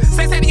piranha.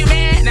 Say to you,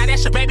 man, now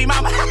that's your baby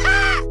mama.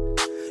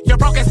 Your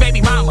broke ass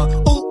baby mama.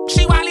 Ooh,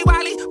 she wily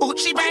wily. Ooh,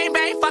 she bang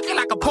bang. Fucking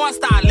like a porn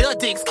star. Lil'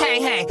 dicks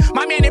can't hang.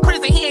 My man in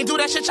prison, he ain't do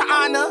that shit, your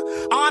honor.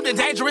 Armed and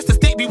dangerous, the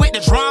stick be with the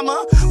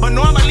drama. But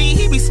normally,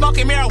 he be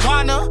smoking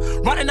marijuana.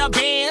 Running up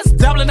bands,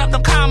 doubling up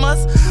them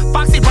commas.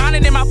 Foxy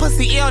Browning in my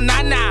pussy, ill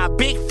nah.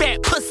 Big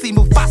fat pussy,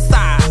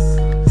 Mufasa.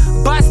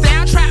 Bust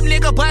down, trap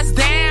nigga, bust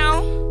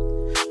down.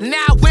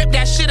 Now whip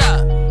that shit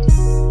up.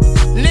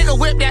 Nigga,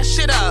 whip that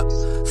shit up.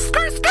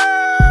 Skirt, skirt.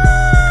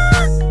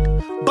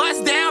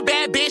 Bust down,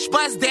 bad bitch,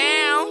 bust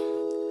down.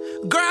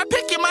 Girl,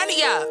 pick your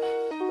money up.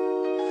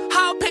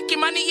 How pick your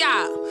money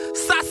up.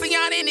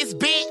 Sassiana in this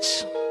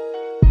bitch.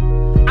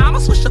 I'ma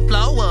switch the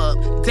flow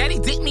up. Daddy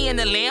dick me in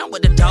the lamb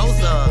with the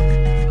doze up.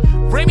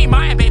 Remy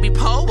Martin, baby,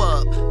 pull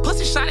up.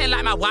 Pussy shining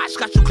like my watch,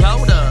 got you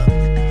glowed up.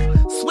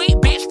 Sweet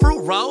bitch,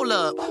 fruit roll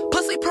up.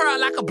 Pussy pearl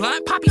like a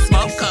blunt, poppy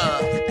smoker.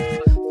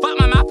 Fuck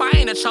my mouth, I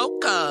ain't a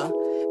choker.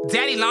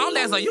 Daddy long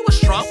legs, are you a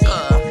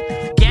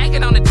stroker?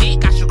 Gagging on the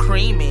dick, got you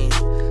creaming.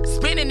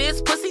 Spinning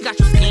this pussy, got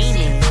you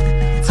scheming.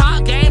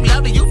 Talk game,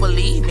 love do you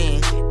believe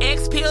in.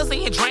 X pills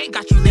in your drink,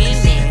 got you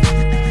leaning.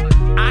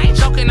 I ain't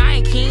joking, I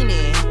ain't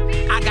keening.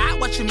 I got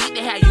what you need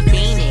to have you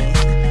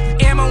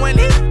fiending. Emma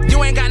Winnie,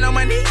 you ain't got no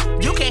money.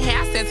 You can't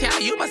have sense, hell,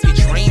 you must be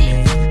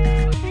dreaming.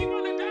 He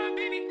wanna dive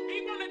in it,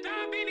 he wanna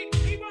dive in it,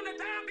 he wanna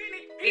dive in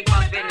it. He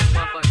wanna business,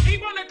 motherfucker. He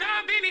wanna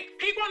dive in it,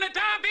 he wanna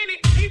dive in it,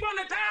 he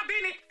wanna dive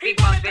in it. He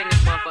wanna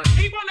business, motherfucker.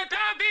 He wanna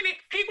dive in it,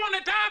 he wanna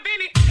dive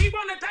in it, he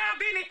wanna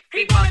dive in it.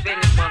 He wanna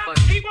business, motherfucker.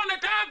 He wanna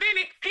dive in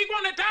it, he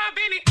wanna dive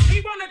in it,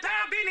 he wanna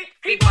dive in it.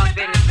 He wanna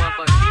business,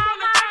 motherfucker. He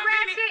wanna dive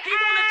in it, he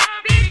wanna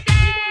dive in it,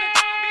 he wanna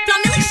dive in it.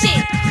 Flummy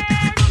shit.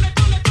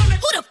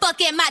 Who the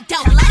fuck at my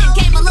door? I done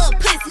gave a little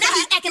pussy, now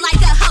he acting like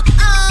a hoe.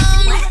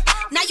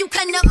 Now you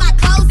cutting up my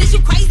clothes. Is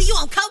you crazy? You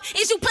on coke?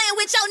 Is you playing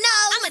with your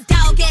nose? I'm a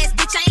dog ass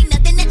bitch, I ain't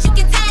nothing that you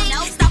can tame.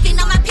 No, stalking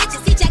on my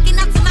pictures, he jacking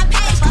up to my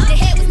page. The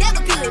head was never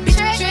good,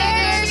 bitch.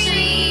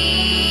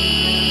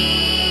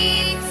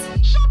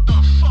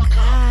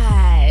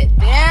 God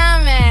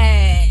damn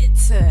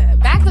it.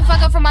 Back the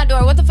fuck up from my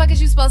door. What the fuck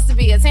is you supposed to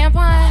be? A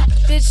tampon?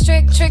 Bitch,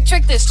 trick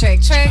this trick.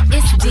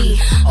 It's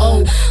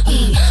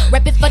D-O-E.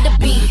 Rep it for the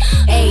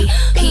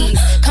B-A-P.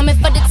 Coming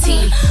for the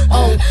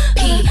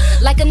T-O-P.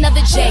 Like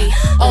another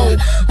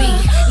J-O-B.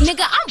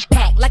 Nigga, I'm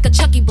back like a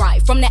Chucky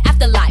bride from the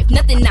afterlife.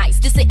 Nothing nice,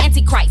 this an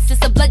antichrist.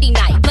 It's a bloody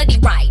night, bloody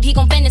ride. He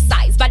gon'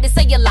 fantasize, by the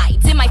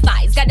cellulite in my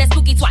thighs. Got that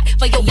spooky twat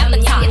for your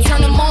valentine.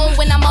 Turn him on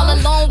when I'm all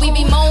alone. We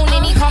be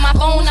moaning. He call my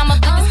phone. I'ma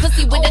put this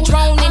pussy with a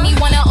drone. And he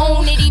wanna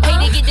own it. He pay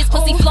to get this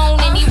pussy flown.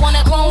 And he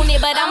wanna clone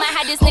it. But I'ma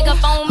have this nigga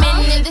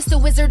foaming. And this the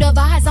Wizard of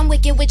Oz. I'm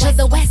wicked witch of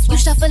the West. You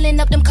shuffling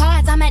up them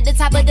cards. I'm at the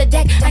top of the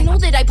deck. I know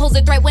that I pose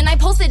a threat when I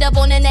post it up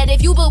on the net.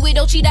 If you book with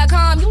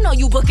Ochi.com, you know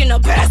you booking the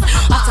best.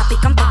 Off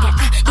topic, I'm fucking.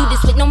 Do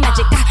this with no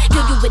magic.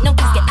 Kill you with no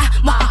casket.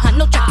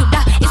 No trap you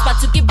die. It's about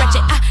to get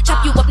ratchet.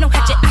 Chop you up, no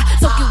hatchet.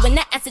 Soak you in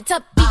that acid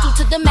tub. Beat you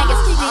to the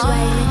maggots. We be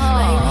wailing.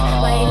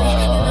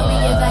 You know we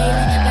get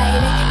violent.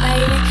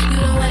 You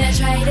don't wanna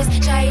try this.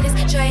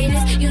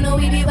 You know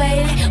we be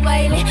wailing.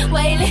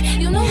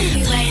 You know we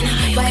be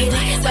wailing.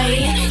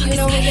 You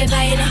know we get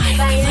violent.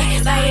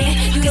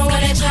 You don't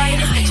wanna try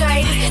this.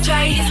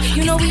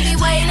 You know we be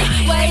wailing.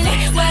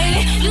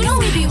 You know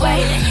we be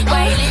wailing.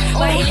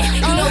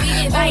 You know we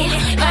get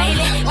violent.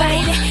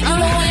 You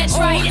don't wanna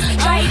try this.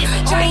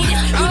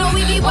 You know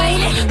we be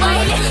wailing. You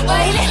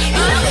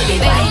know we be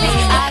wailing.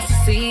 I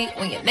see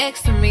when you're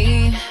next to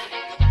me.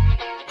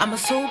 I'm a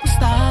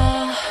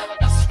superstar.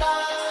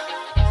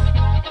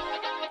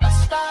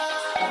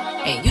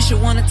 And you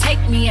should wanna take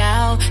me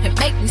out and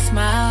make me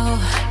smile.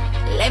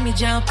 Let me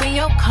jump in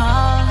your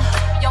car.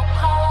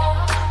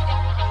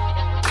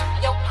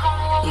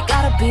 You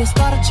gotta be a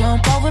star to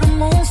jump over the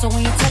moon. So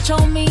when you touch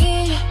on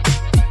me,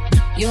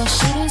 you're a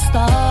shooting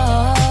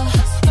star.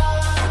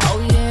 Oh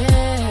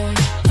yeah.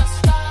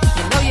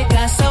 You know you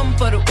got something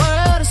for the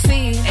world to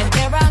see. And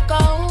there I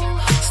go,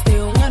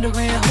 still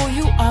wondering who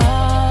you are.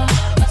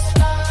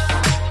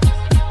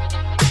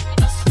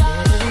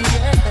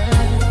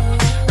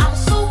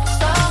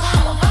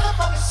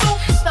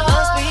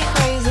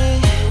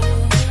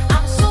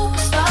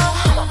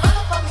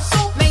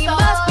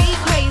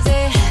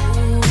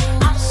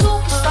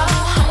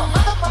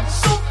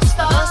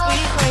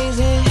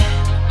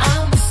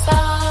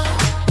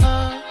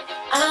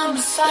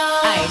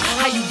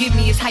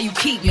 How you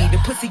keep me. The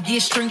pussy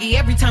get stringy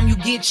every time you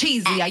get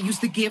cheesy. I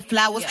used to get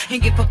flowers and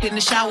get fucked in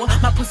the shower.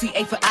 My pussy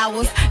ate for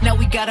hours. Now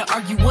we gotta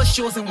argue what's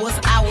yours and what's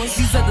ours.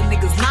 These other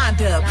niggas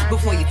lined up.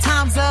 Before your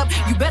time's up,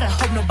 you better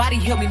hope nobody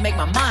help me make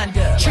my mind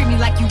up. Treat me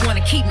like you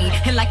wanna keep me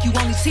and like you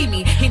only see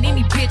me. And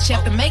any bitch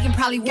after Megan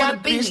probably wanna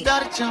be me.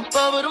 Gotta jump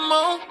over the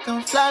moon,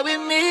 come fly with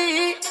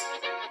me.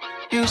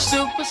 You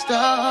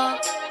superstar.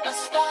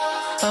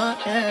 Oh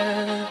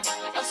yeah.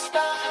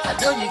 I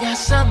know you got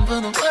something for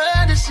the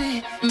world to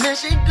see. And there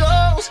she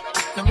goes.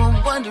 No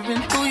one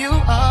wondering who you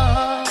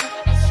are.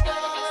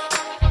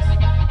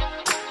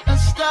 A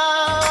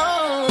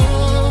star.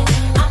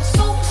 I'm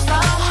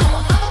superstar. I'm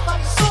a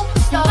motherfucking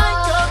superstar. You might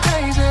go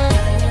crazy.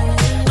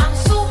 I'm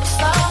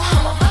superstar.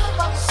 I'm a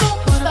motherfucking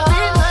superstar.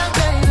 Wanna be my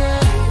baby.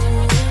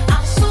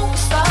 I'm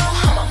superstar.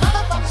 I'm a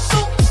motherfucking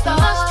superstar.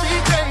 You must be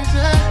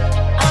crazy.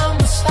 I'm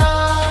a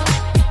star.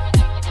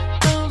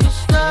 I'm a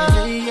star.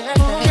 Yeah.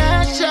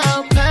 Cash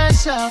out,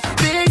 pass out.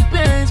 Big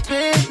Benz,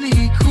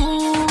 Bentley,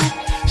 cool.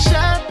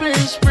 Shopping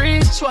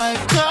sprees, swipe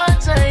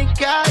cards, ain't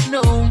got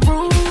no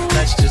room.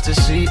 That's just to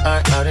see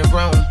art out in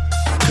Rome.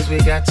 Cause we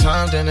got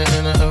Tom Dinner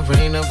in the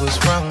arena was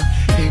wrong.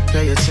 He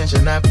pay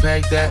attention, I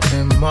pay that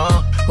and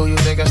more. Who you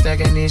think I'm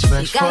stacking these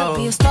fresh You gotta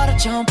be a star to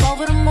jump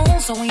over the moon.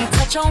 So when you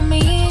touch on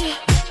me,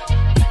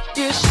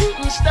 you're a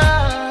shooting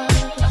star.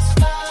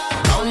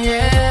 Oh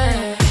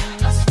yeah.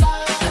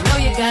 I know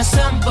you got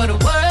something for the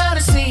world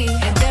to see.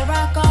 And there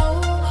I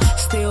go,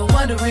 still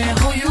wondering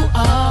who you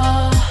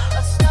are.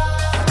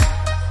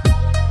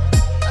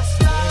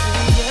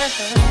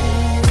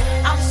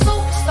 I'm a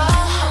superstar.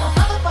 I'm a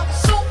motherfucking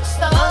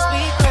superstar. Must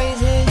be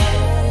crazy.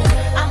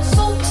 I'm a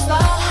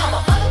superstar. I'm a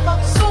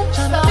motherfucking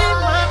superstar. Be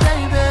my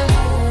baby.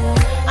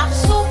 I'm a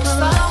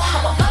superstar.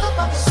 I'm a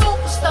motherfucking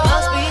superstar.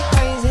 Must be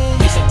crazy.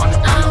 They say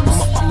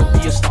I'ma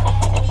be a star.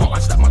 I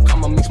stack my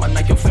comma, mix my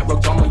Nike and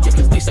Ferragamo. Yeah,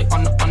 cause they say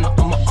I'ma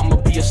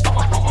be a star.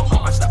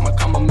 I stack my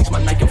comma, mix my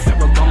Nike and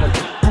Ferragamo.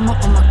 Oh my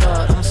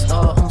god, I'm a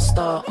star, I'm a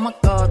star. Oh my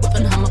god,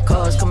 whipping hammer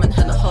cars, coming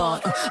hella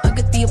hard. I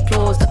get the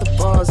applause, got the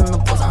bars and the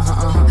bars.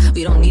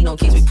 We don't need no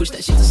keys, we push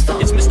that shit to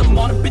start. It's Mr.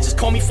 Martin, bitches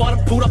call me father.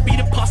 Pulled up,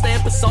 eating pasta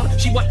and passata.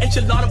 She want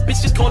enchilada,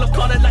 bitch, just call up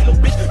Carter like no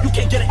bitch. You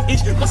can't get an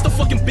inch, what's the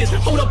fucking biz?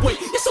 Hold up, wait,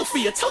 it's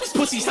Sophia, tell these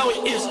pussies how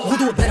it is. We'll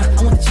do it better,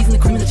 I want the cheese and the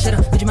cream and the cheddar.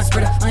 Vegemite my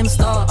spreader, I am a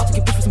star. I'll take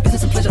your bitch for some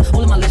business and pleasure.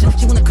 All in my leisure,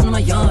 she wanna come to my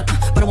yard,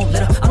 but I won't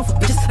let her. I don't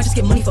fuck bitches, I just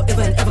get money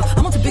forever and ever.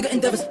 I'm on to bigger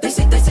endeavors, they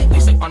say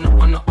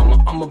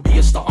I'ma be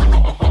a star.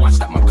 I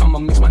stack my comma,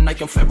 mix my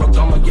Nike and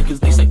Ferragamo. Yeah, cause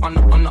they say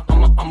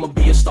I'ma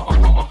be a star.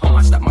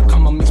 I stack my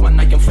comma, mix my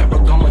Nike and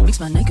Ferragamo. Mix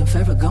my Nike and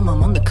Ferragamo,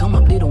 I'm on the come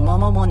up. Little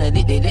mama wanna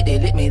lit, they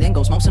lit me, then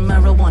go smoke some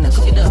marijuana.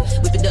 Cook it up,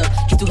 whip it up,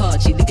 keep too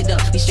hard, she lick it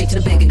up. We straight to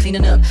the bank and clean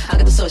it up. I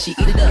got the sauce, she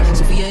eat it up.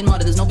 Sophia and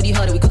Marta, there's nobody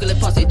harder. We cook it like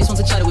pasta. This one's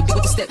a child, we big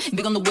with the step,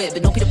 big on the web,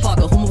 but no Peter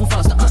Parker, who moving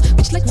faster?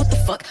 Bitch, like what the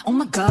fuck? Oh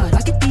my god,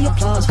 I get the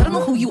applause. I don't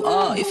know who you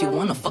are if you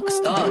wanna fuck a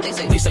star. They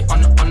say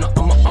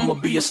I'ma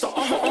be a star.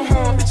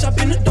 Bitch, I've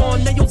been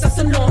adored, nails, that's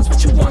alarms.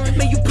 What you want?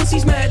 Man, you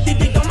pussies mad,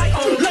 did it on my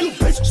own. Let me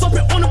bitch, stop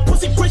it on a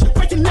pussy bridge,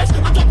 breaking necks.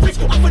 I got rich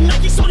off a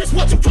Nike, so that's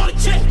what you call it,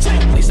 check.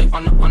 They say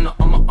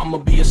I'ma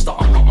be a star.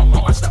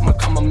 I stack my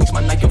comma, mix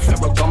my Nike and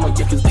Ferragamo.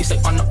 Yeah, cause they say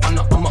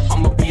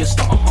I'ma be a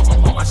star.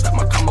 I stack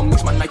my comma,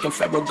 mix my Nike and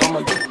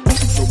Ferragamo.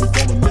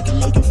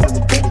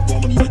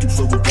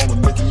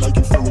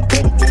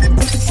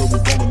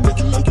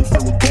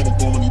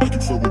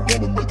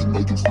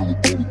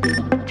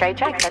 Trade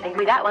tracks, I think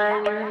we got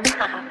one.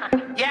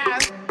 Yeah.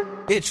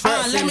 It's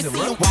let me see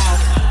you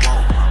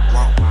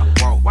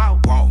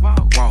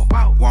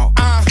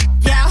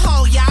yeah,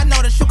 ho, yeah, I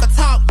know that you can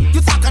talk.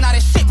 You talking all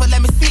that shit, but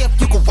let me see if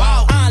you can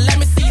walk. Let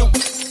me see you.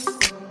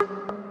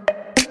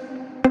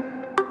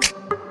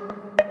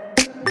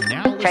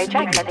 Trade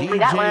tracks, I think we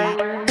got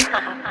one.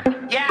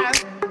 Yeah.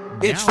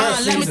 It's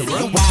let me see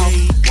you walk.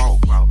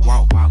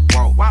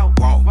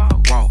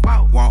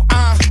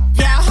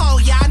 Yeah, ho,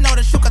 yeah, I know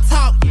that you can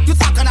talk. You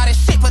talking all that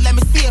shit, but let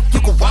me see if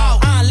you can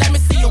walk. Let me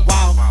see you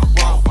walk.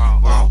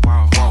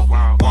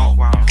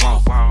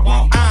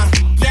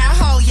 Yeah,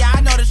 ho, yeah,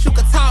 I know that you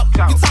can talk.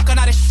 You talking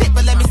all that shit,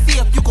 but let me see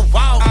if you can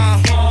walk.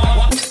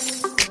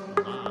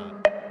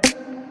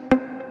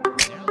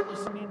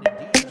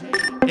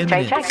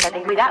 Trade tracks, I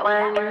think we got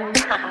one.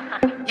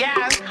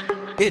 Yeah.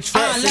 It's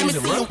let me see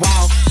you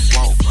walk.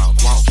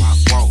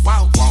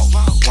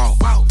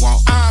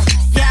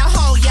 Yeah,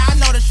 ho, yeah, I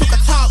know that you can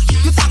talk.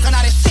 You talking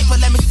all that shit, but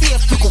let me see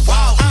if you can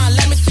walk.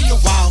 Let me see you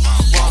walk.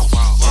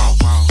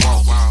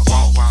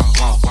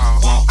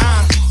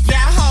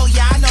 Yeah, ho,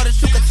 yeah, I know that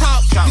you can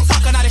talk. You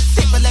talking all that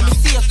shit, but let me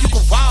see if you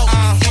can walk.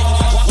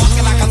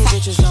 Walking like a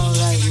bitches don't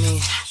like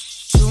me.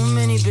 Too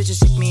many bitches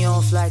take me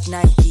off like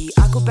Nike.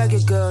 I go bag a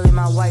girl in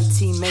my white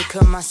tee, make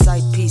her my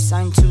side piece.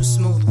 I'm too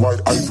smooth.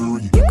 White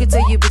ivory. You could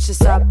tell your bitch to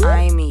stop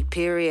eyeing me,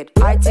 period.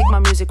 I take my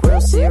music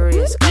real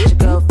serious. Got your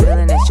girl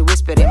feeling it, she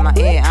whispered in my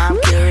ear, I'm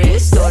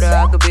curious. Thought her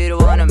I could be the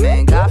one, a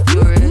man got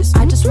furious.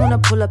 I just wanna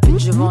pull up in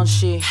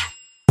Givenchy.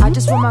 I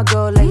just want my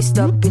girl laced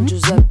up in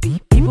Giuseppe.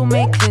 People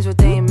make claims but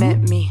they ain't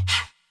met me.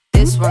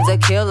 This one's a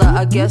killer,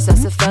 I guess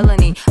that's a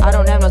felony. I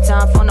don't have no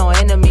time for no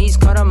enemies.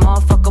 Cut them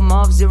off, fuck them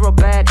off, zero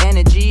bad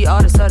energy.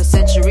 Artist of the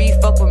century,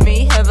 fuck with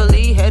me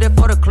heavily. Headed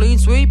for the clean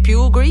sweep,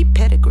 you agree,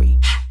 pedigree.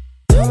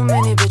 Too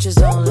many bitches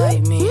don't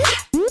like me.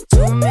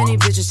 Too many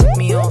bitches hit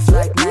me off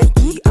like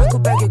Nike. I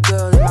could bag a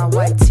girl in my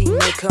white tee,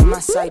 make her my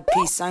side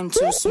piece. I'm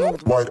too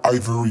smooth. White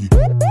ivory.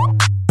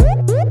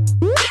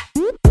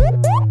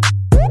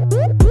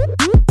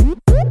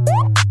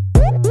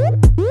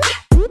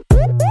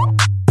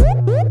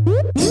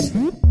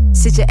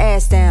 Sit your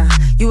ass down,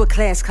 you a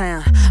class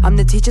clown. I'm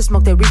the teacher,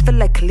 smoke that reefer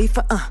like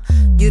Khalifa.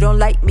 You don't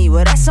like me,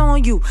 well that's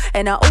on you.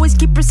 And I always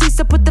keep receipts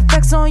to put the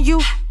facts on you.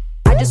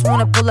 I just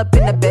wanna pull up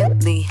in a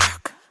Bentley.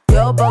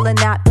 You're ballin'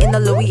 out in the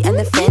Louis and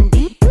the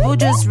Fendi. People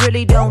just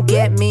really don't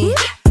get me.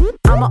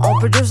 I'm my own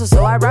producer,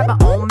 so I write my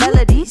own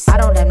melodies. I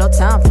don't have no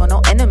time for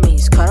no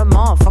enemies. Cut them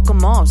off, fuck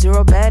them off,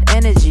 zero bad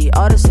energy.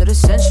 Artist of the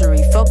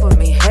century, fuck with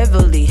me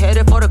heavily.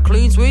 Headed for the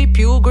clean sweep,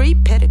 you agree,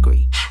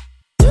 pedigree.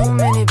 Too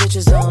many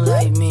bitches don't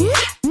like me.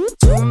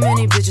 Too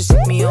many bitches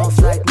hit me off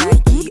like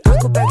Nike. I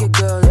could bag a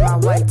girl in my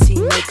white tee,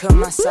 make her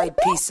my side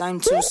piece. I'm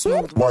too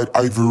smooth. White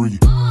ivory.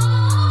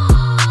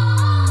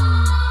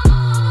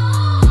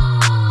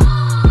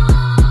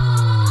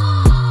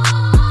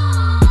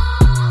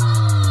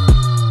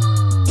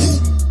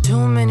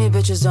 Too many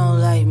bitches don't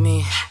like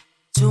me.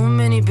 Too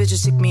many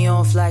bitches tick me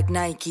off like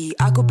Nike.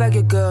 I could bag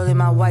a girl in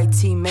my white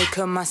tee, make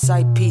her my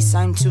side piece.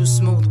 I'm too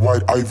smooth.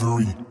 White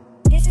ivory.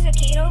 This is a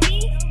keto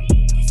beat.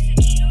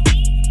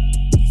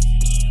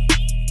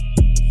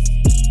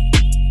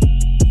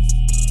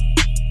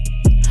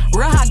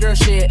 Real hot girl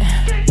shit.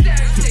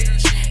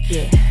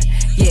 Yeah,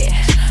 yeah.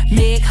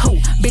 Meg who?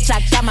 Bitch,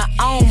 I got my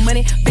own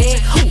money. Beg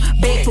who?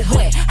 Beg for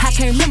what? I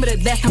can't remember the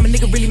last time a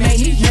nigga really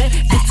made me nut.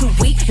 Get too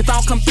weak. If I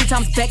don't come 3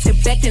 times back to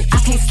back, then I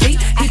can't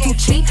sleep. He too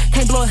cheap.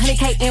 Can't blow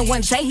 100K in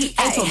one day. He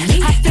ain't for me.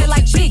 I feel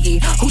like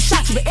Biggie. Who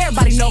shot you? But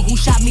everybody know who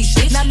shot me,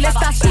 bitch. Now let's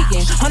stop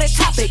speaking. On that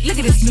topic, look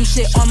at this new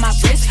shit on my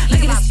wrist.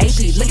 Look at this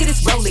AP. Look at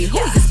this Rollie. Who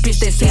is this bitch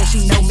that said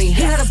she know me?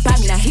 He heard about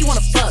me, now he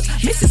wanna fuck.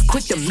 Mrs.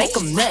 Quick to make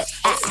him nut.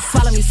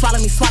 Swallow me,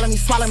 swallow me, swallow me,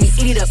 swallow me.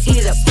 Eat it up,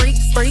 freak,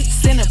 freak.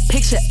 Send a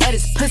picture of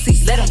his pussy.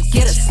 Let him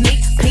get a sneak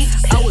peek.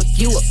 Oh, if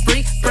you a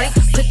freak,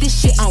 put this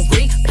shit on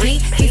repeat.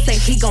 He say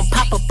he gon'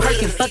 pop a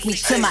perk and fuck me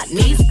to my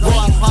knees. Boy,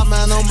 I pop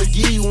mine on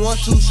McGee. You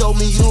want to show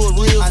me you a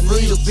real I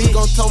need a bitch.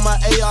 Gon' tow my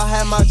AR,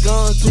 have my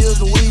guns,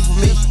 pills and weed for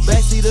me.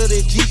 Backseat of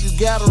that Jeep, you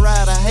gotta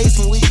ride. I hate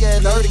some weak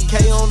ass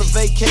 30K on the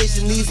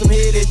vacation. Need some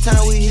head every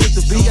time we hit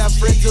the beat. Got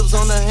French tips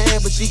on her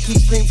hand, but she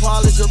keep pink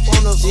polish up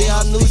on her.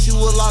 Yeah, I knew she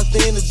was locked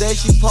in today.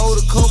 She pulled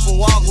a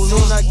couple walk with me.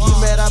 When I get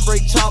mad, I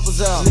break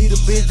choppers out. Need a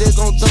bitch that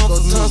gon' dump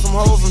for me. Turn some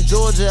hoes from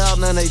Georgia out,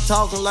 now they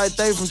talking like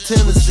they from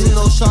Tennessee.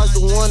 No shots,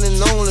 the one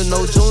and only.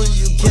 No junior,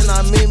 you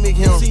cannot mimic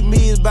him. See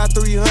me is about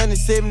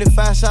 375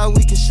 shots,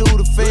 we can shoot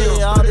a film.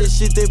 Yeah, all this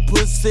shit that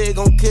pussy said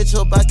gon' catch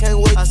up, I can't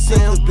wait to see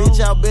him.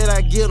 Bitch, I bet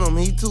I get him,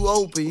 he too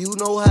open, you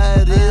know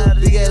how it is.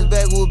 Big ass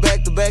backwood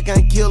back to back,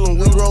 ain't kill him,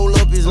 we roll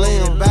up his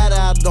limb. Bad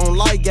I don't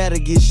like, gotta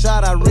get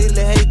shot, I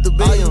really hate the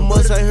bill. All you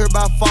must ain't heard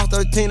about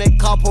 413, they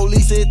call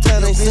police every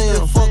time they see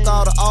him. Fuck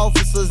all the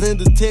officers and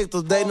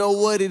detectives, they know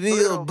what it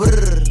is.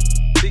 Brrr.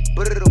 Big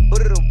brrr,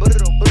 brrr,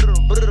 brrr, brrr,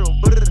 brrr,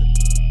 brrr.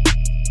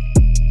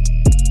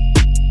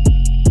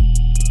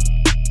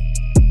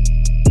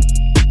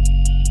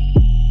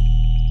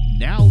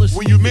 Now listen.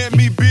 When you met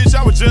me, bitch,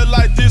 I was just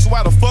like this.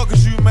 Why the fuck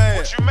is you mad?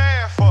 What you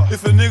mad for?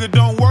 If a nigga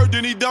don't work,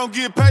 then he don't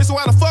get paid. So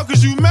why the fuck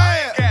is you mad?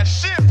 I ain't got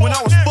shit for when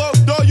I was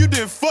fucked up, you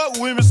didn't fuck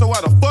with me. So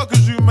why the fuck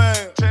is you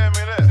mad? Tell me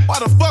that. Why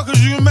the fuck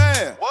is you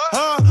mad? What?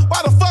 Huh?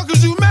 Why the fuck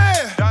is you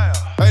mad? Damn.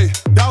 Hey,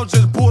 y'all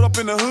just pulled up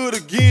in the hood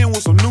again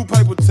with some new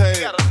paper tags.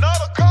 Got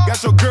another car.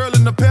 Got your girl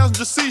in the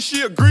passenger seat.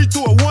 She agreed to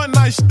a one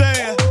night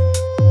stand.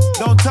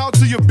 Don't talk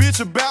to your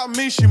bitch about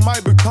me. She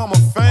might become a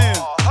fan.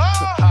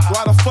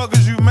 Why the fuck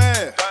is you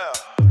mad?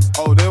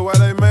 Oh, that's why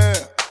they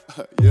mad.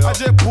 Yeah. I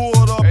just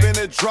pulled up in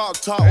that drop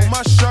top with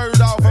my shirt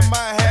off and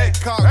my hat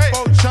cocked.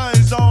 4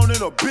 chains on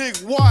and a big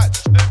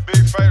watch. That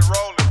big face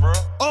rolling, bro.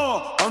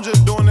 I'm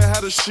just doing it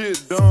how the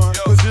shit done.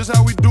 Cause this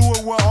how we do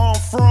it where I'm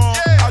from.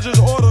 I just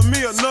ordered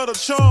me another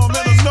charm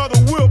and another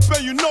whip,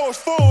 and you know it's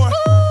foreign.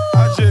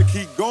 I just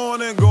keep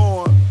going and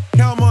going.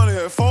 Count money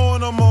at 4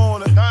 in the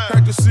morning.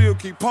 Crack the seal,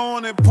 keep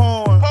pouring and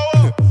pouring.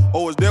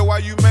 Oh, is that why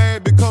you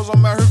mad? Because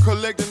I'm out here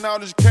collecting all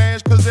this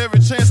cash. Cause every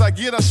chance I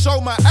get, I show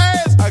my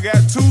ass. I got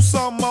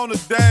 2-something on the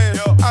dash.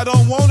 I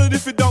don't want it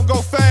if it don't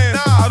go fast.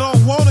 I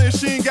don't want it if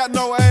she ain't got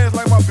no ass.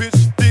 Like my bitch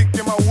thick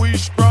and my weed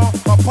strong.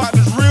 My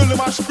partner's real and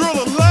my skrill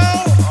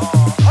alone.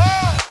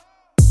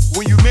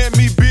 When you met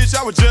me, bitch,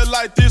 I was just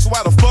like this.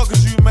 Why the fuck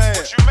is you mad?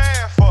 What you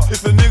mad for?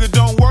 If a nigga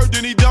don't work,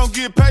 then he don't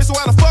get paid. So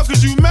why the fuck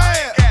is you mad?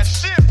 I ain't got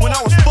shit for when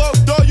I was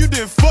fucked up, you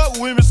didn't fuck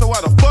with me. So why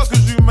the fuck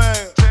is you mad?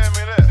 Tell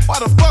me that. Why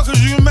the fuck is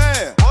you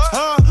mad? What?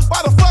 Huh?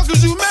 Why the fuck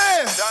is you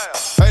mad?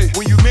 Damn. Hey,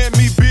 when you met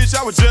me, bitch,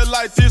 I was just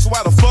like this.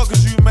 Why the fuck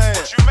is you mad?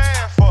 What you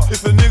mad for?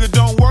 If a nigga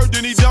don't work,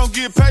 then he don't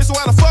get paid. So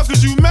why the fuck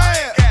is you mad?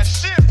 I ain't got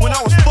shit for when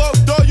I was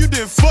fucked up, you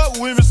didn't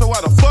fuck with me. So why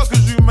the fuck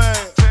is you mad?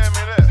 Tell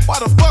me that. Why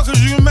the fuck is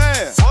you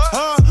mad? What?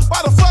 Huh? Why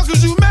the fuck is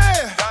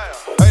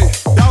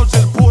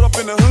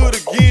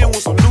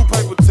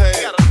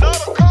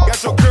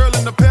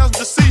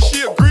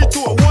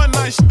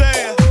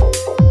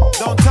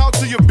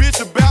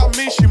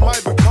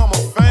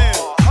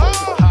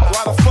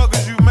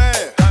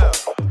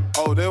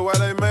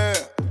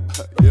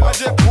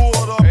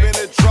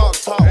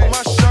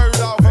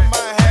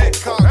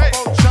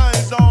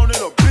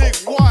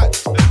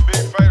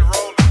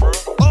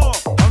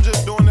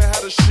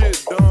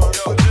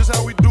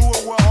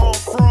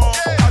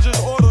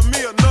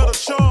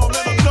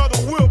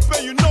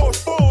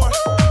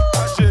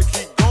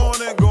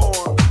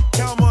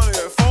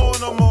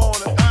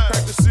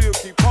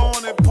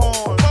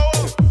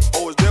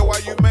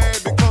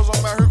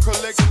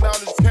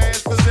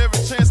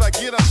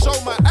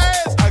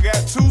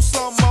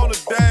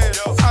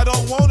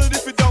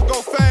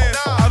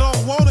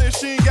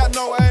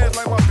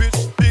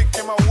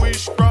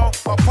strong.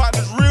 My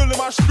partner's real and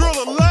my skrill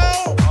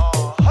alone.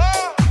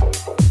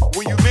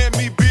 When you met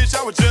me, bitch,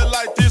 I was just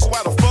like this.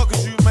 Why the fuck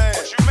is you mad?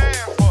 What you mad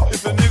for?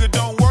 If a nigga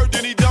don't work,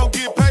 then he don't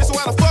get paid. So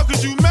why the fuck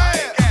is you mad?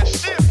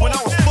 When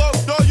I was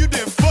fucked up, you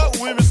didn't fuck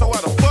with me. So why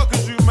the fuck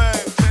is you mad?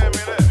 Tell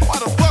me that. Why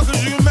the fuck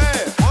is you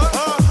mad?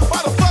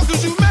 Why the fuck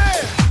is you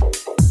mad?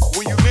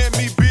 When you met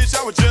me, bitch,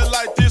 I was just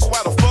like this.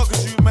 Why the fuck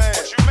is you mad?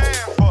 What you mad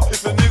for?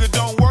 If a nigga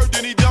don't work,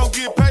 then he don't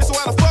get paid. So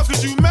why the fuck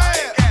is you mad?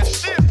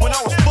 When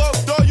I was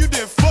fucked up, you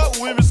didn't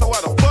fuck with me. So why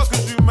the fuck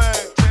is you mad?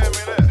 Tell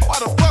me that. Why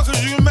the fuck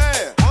is you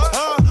mad?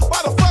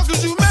 Why the fuck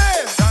is you mad?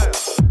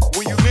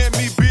 When you met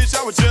me, bitch,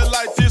 I was just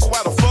like this.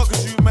 Why the fuck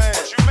is you mad?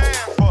 What you mad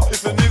for?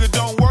 If a nigga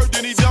don't work,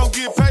 then he don't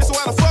get paid. So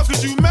why the fuck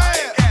is you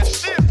mad?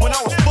 When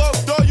I was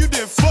fucked up, you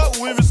didn't fuck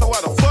with me. So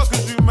why the fuck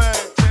is you mad?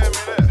 Tell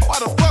me that. Why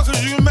the fuck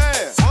is you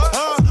mad?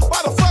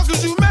 Why the fuck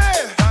is you mad?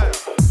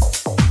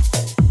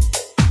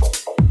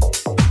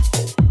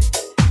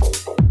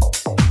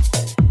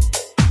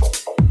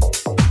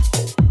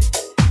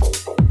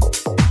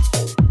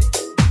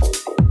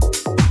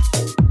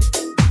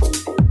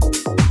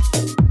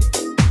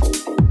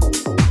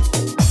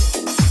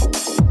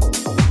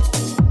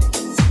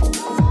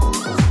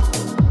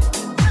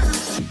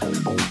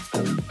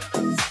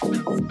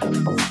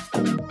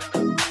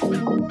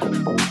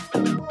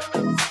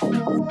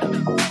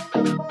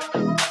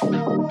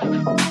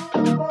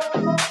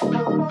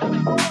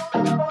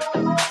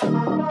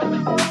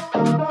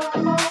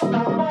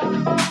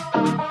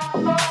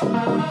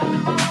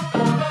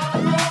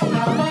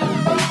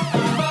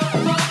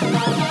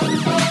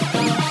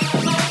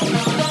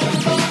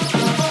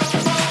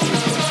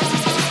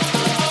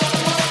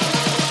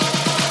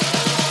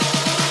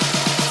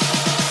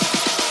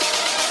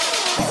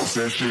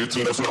 That shit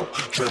to the floor,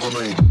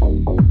 trampoline.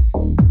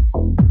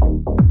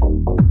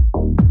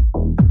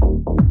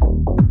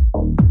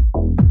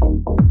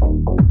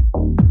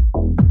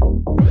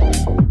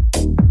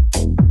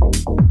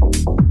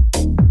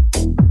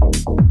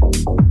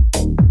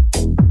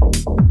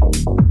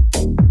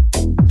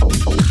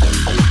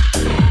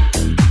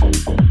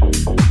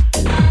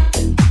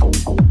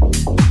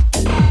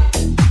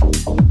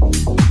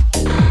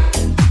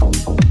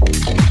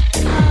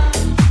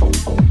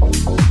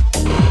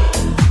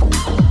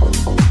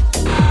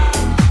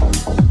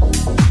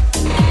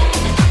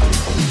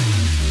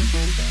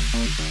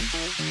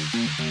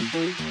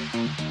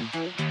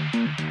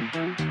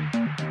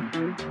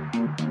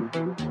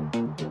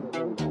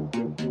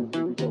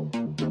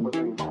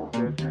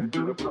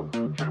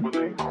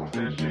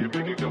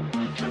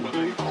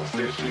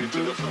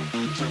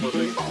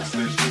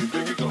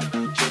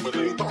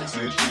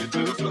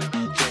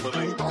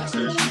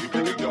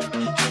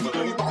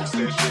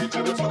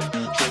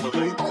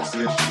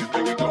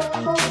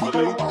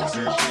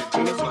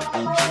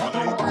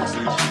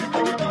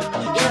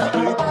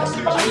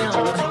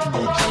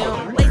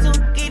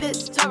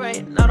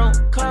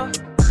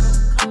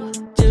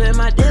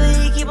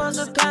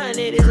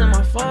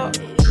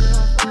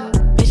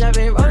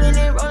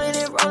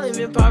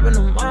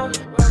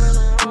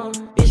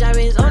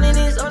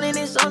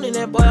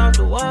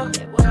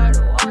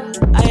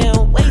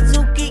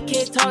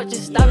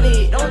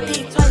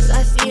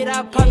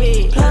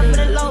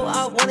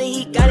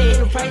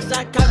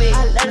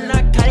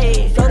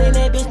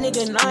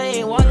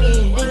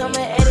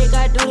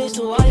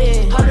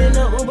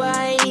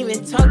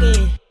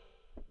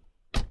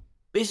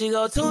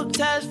 Two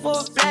times for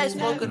a flash,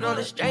 smoking on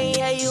the strain,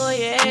 yeah, you on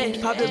your ass.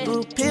 Pop the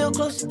blue pill,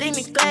 close to thing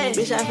to glass.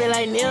 Bitch, I feel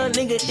like Neil,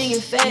 nigga thinking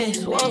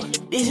fast. Whoa,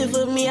 this is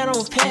for me, I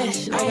don't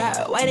pass. I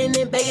got white in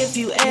the bag if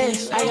you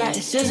ask. I got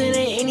scissors, they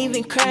ain't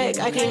even crack.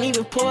 I can't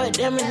even pour it,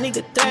 damn a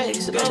nigga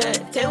thracks. Girl,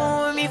 that take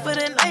one with me for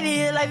the night of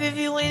your life. If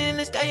you ain't in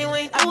the sky, you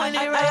ain't doing it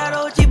right. I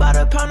got OG by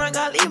the pound, I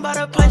got lean by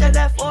the punch. I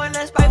got four and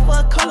that spike for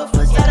a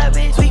colorful side. I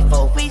been sweet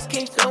 4 weeks,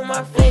 can't feel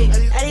my face.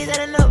 Addies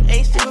at enough,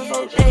 ain't sleeping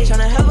 4 days.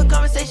 Tryna have a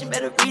conversation,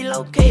 better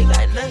relocate.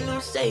 Got nothing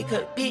to say,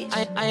 cause bitch,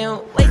 I am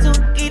way too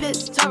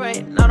geeked to talk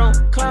right now,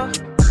 don't call.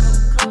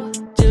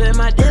 Just with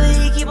my dealer,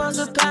 he keep on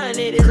supplying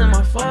it, isn't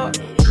my fault.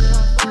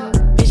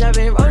 Bitch, I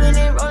been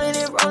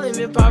rolling,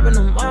 been popping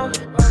them off.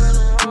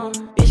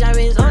 Bitch, I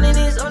been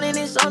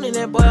zoning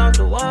that boy off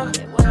the wall.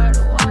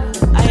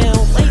 I am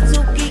way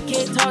too geek,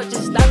 can't talk,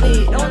 just stop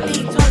it. Don't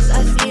think twice,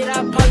 I see it,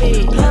 I pop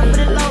it. Plug for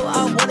the low, I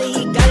want it,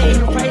 he got it.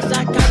 The price,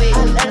 I got it,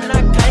 I let it,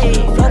 I cut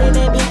it. Floating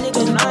that bitch,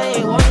 nigga, now I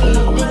ain't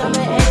walking. Think I'm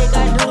an addict, I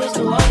do this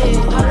to all it.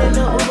 Hop in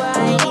the Uber, I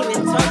ain't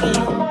even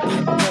talking.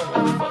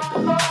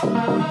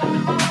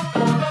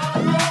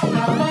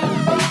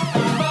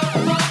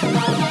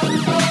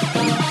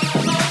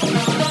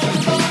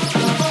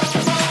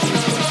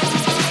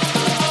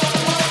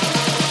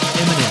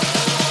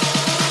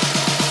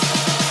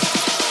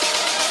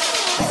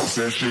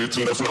 That shit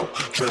to the floor,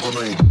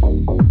 trampoline.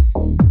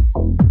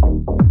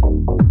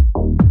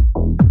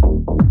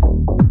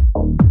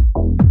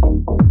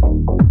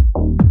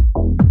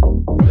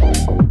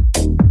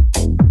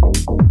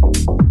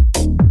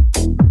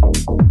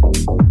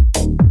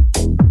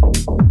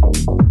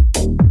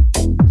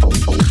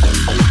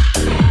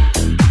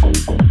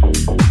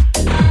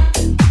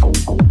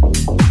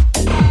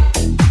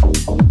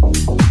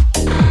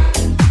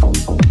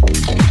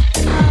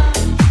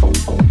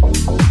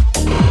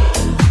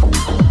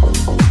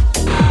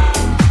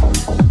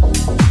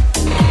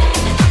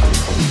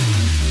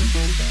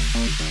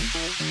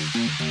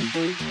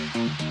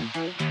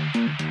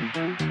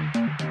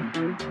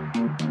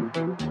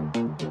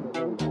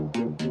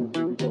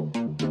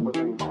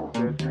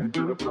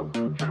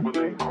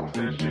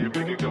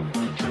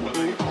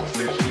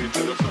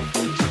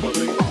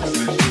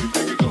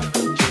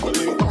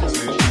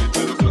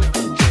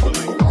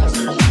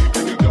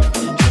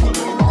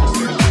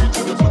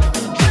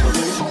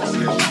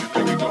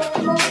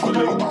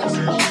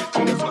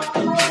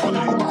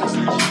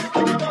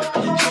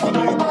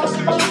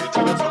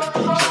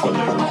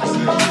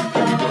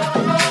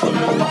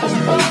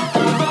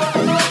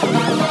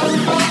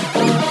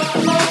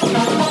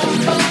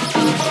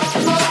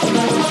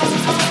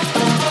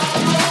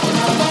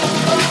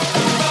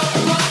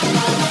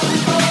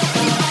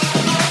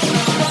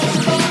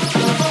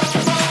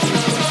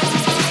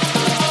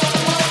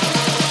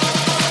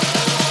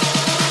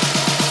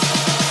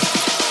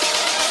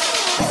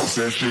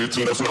 that shit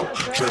to the floor.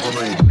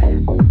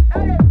 Trampoline.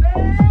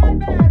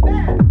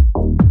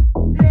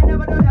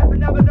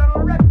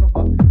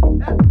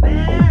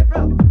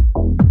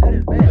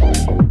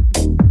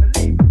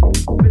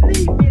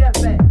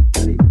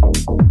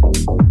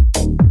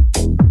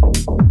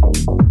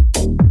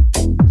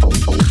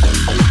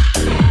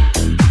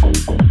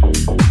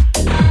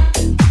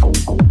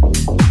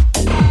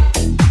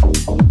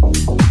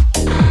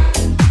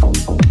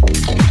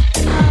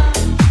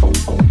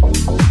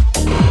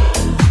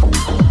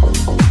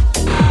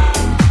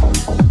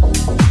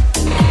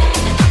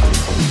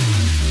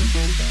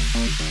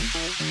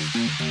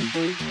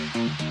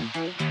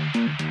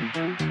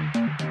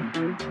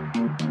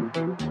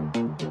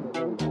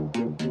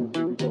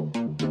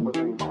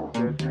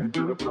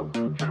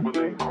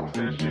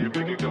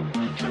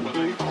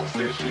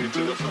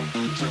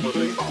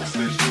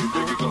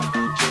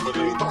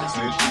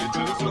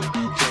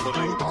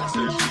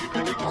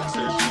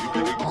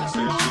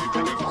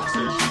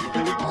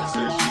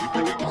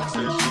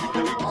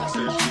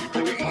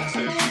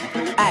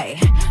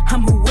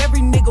 I'm who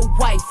every nigga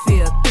wife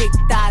feel, thick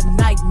thigh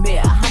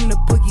nightmare. I'm the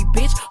boogie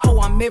bitch, ho,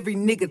 I'm every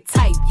nigga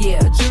type, yeah.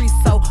 Jury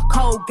so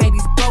cold, gave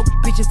these broke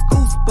bitches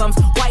goosebumps.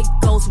 White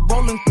ghosts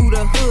rolling through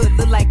the hood,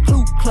 look like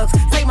Ku Klux.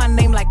 Say my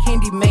name like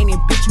Candyman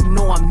and bitch, you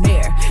know I'm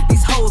there.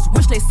 These hoes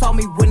wish they saw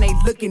me when they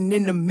looking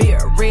in the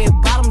mirror. Red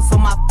bottoms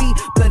on my feet,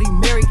 Bloody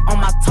Mary on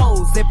my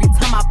toes. Every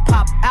time I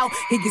pop out,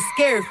 he get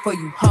scared for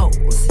you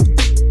hoes.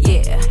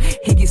 Yeah,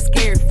 he get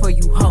scared for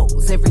you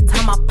hoes. Every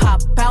time I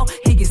pop out,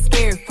 he get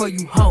scared for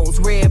you hoes.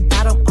 Red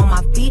bottom on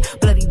my feet,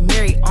 Bloody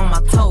Mary on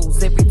my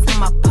toes. Every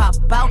time I pop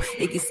out,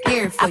 it get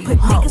scared for you hoes.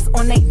 I put niggas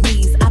on their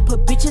knees, I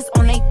put bitches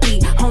on their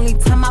feet. Only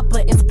time my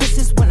buttons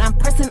pushes when I'm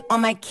pressing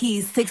on my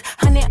keys.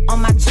 600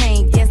 on my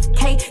chain, yes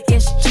K,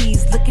 yes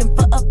G's. Looking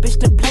for a bitch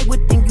to play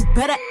with, then you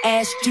better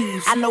ask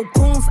G's. I know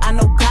goons, I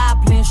know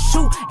goblins,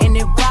 shoot and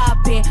then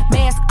robbing.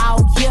 Mask all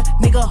year,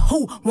 nigga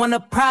who want a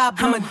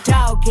problem? I'm a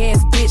dog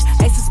ass bitch,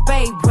 ace of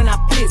spade when I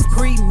piss.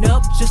 Green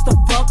up just to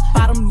fuck,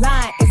 bottom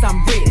line is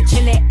I'm rich.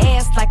 In that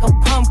ass like a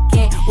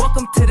pumpkin,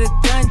 welcome to the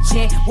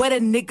dungeon. Where the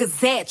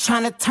niggas at,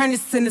 tryna turn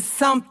this into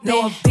something.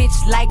 Know a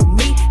bitch like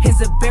me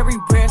is a very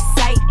rare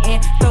sight.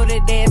 And throw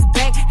that ass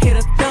back, hit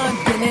a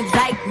thunder and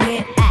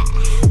lightning.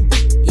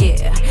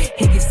 Yeah,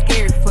 he get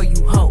scared for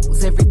you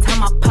hoes. Every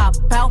time I pop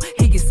out,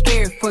 he get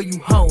scared for you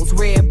hoes.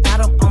 Red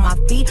bottom on my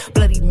feet,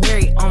 Bloody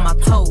Mary on my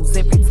toes.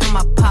 Every time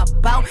I pop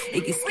out,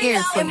 it get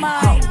scared for you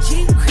hoes.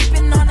 G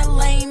creeping on a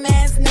lame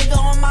ass nigga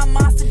on my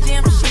monster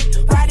jam shit.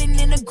 Riding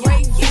in a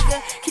grave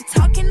digger. Keep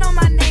talking on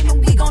my name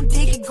and we gon'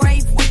 dig a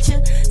grave with ya.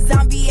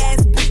 Zombie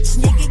ass bitch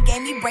nigga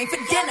gave me brain for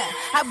dinner.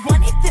 I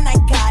want it, then I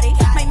got it.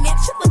 My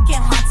mansion looking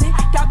haunted.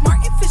 Doc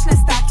Martin fishnet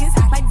stockings.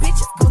 My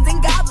bitches goons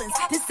and goblins.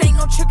 This ain't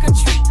no trick or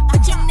treat,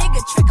 but your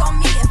nigga trick on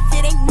me. If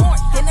it ain't more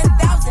than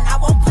 1,000, I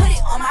won't put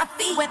it on my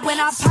feet. When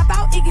I pop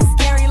out, it gets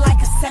scary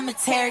like a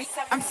cemetery.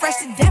 I'm fresh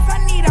to death, I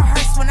need a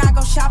hearse when I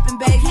go shopping,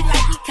 baby. He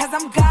like me cause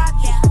I'm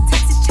godly.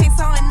 Texas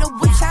chainsaw in the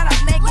whip, shout out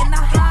Megan the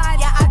hot.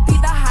 Yeah, I be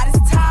the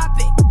hottest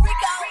topic.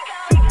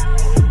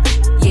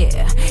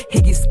 Yeah,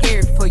 he get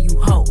scared for you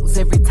hoes.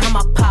 Every time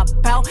I pop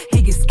out,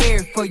 he get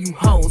scared for you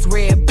hoes.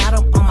 Red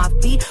bottom on my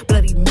feet,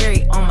 Bloody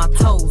Mary on my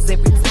toes.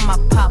 Every time I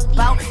pop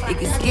out, it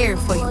get scared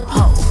for you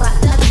hoes.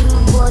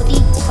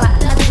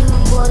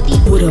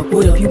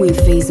 What up, you ain't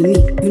phasing me.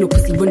 You know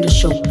pussy run the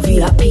show,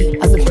 VIP.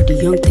 As a pretty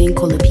young thing,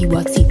 call it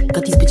PYT.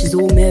 Got these bitches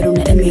all mad on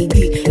the MAB.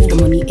 If the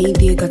money ain't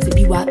there, got to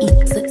BYE.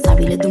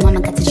 Sorry, let the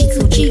mama got to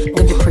G2G.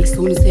 Got the price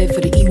on his head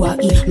for the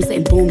EYE. I'm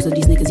setting bombs on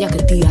these niggas, y'all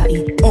could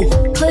DIE.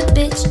 Hood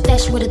bitch,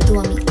 dash what it do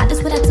on me. I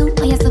just what I do,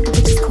 on yourself the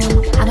bitches call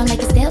me. I don't like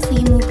your style, so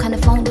you move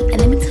kinda phony. And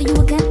let me tell you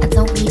again, I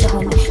don't need a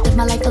homie. Live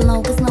my life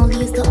alone, cause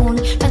lonely is the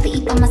only. Rather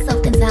eat by myself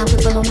than die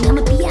with baloney.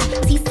 I'm a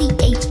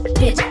B-I-T-C-H,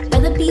 bitch.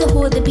 Rather be a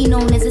whore than be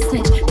known as a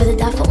snitch. Rather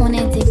die for on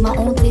and dig my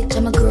own dick.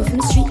 I'm a girl from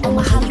the street on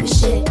my Hollywood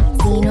shit.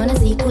 Seen on a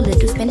Z, cool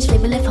little Spanish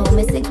flavor, left home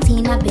at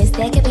 16. I've been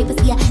stacking papers,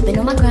 yeah. Been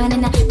on my grind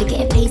and I've been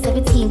getting paid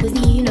 17. Was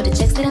me, you know the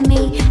checks that I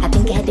made. I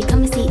think I had to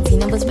come and see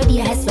 18. I was ready,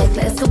 I had swag,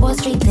 let's go ball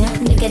straight down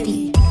from the get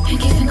deep.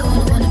 Pinky finger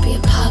when I wanna be a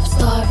pop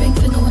star. Ring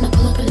finger when I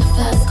pull up in a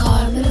fast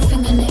car. Middle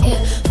finger in the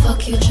air,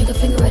 fuck you. Trigger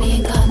finger ready,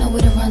 ain't got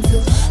nowhere to run to.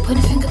 Point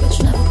a finger, but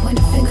you never point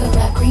a finger.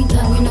 Rap green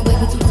time, we know way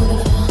we too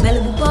cool.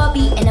 Malibu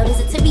Barbie, and notice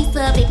a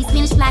Teresa. Baby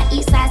Spanish fly,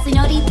 east side,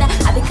 señorita.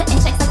 I been cutting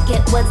checks, I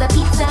get what's a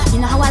pizza. You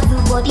know how I do,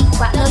 body,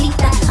 rock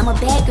Lolita. I'm a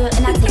bad girl,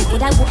 and I take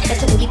what I want.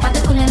 That's a baby father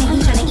calling, and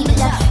he tryna eat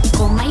it up. You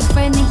call my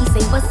friend, and he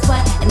say what's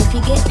what. And if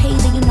you get paid,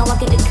 then you know I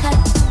get a cut.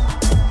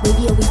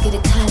 Baby, always get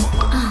a cut.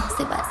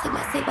 Say what, say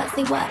what, say what,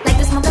 say what. Like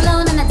to smoke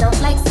alone, and I don't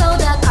like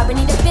soda.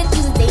 Carbonated bitch,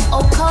 use a day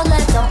old cola.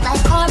 Don't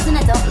like carbs, and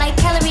I don't like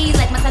calories.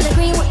 Like my salad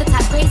green with the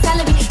top grade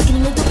salary.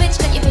 Skinny little bitch,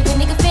 got your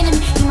favorite nigga fan of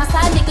me. You my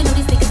side nigga, know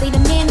these niggas ain't a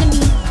man to me.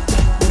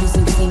 These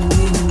niggas ain't a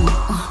man to me.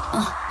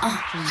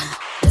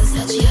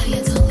 Versace, honey,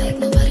 I don't like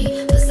nobody.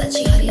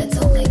 Versace, honey, I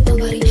don't like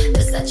nobody.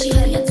 Versace,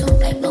 honey, I don't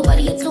like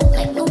nobody. I don't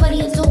like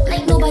nobody. I don't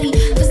like nobody.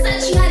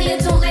 Versace, honey, I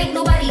don't like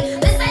nobody.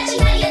 Versace,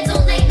 honey, I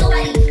don't like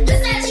nobody.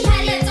 Versace,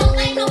 honey, I don't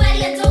like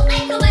nobody. I don't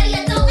like nobody.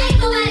 I don't like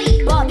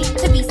nobody. Barbie,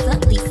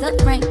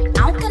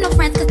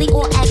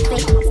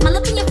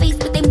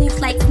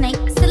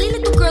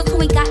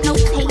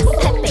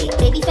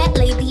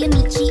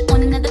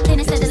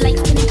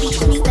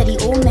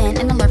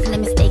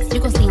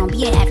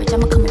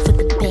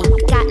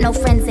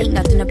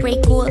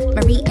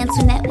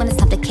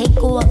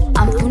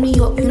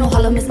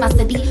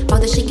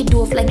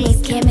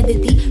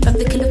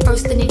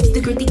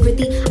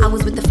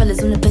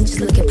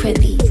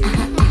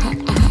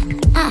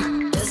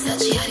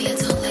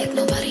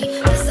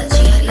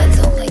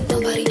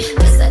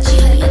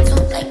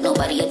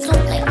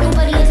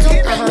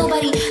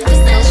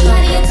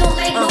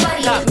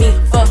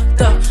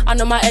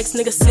 my ex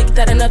nigga sick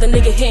that another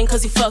nigga hitting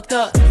cause he fucked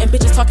up. And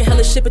bitches talking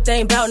hella shit but they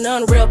ain't bout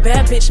none. Real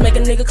bad bitch make a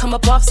nigga come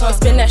up off some.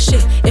 Spin that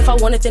shit, if I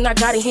want it then I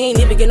got it. He ain't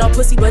even getting no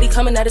pussy but he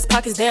coming at his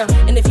pockets down.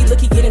 And if he look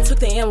he getting took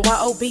the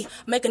MYOB.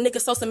 Make a nigga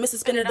so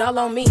submissive spend it all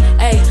on me.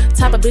 Ayy,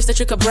 type of bitch that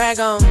you could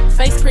brag on.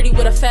 Face pretty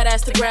with a fat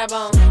ass to grab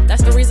on.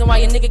 That's the reason why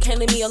your nigga can't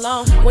leave me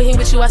alone. When he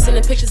with you I send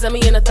him pictures of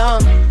me in a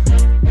thong.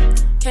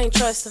 Can't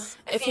trust him,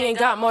 if he ain't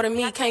got more than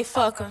me can't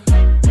fuck him.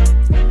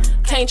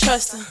 Can't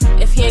trust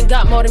him. If he ain't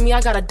got more than me,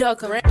 I gotta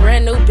duck him.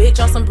 Brand new bitch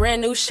on some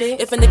brand new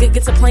shit. If a nigga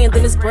gets a plan,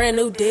 then it's brand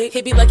new dick.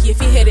 He'd be lucky if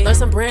he hit it. Learn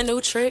some brand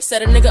new tricks.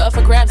 Set a nigga up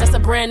for grabs, that's a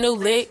brand new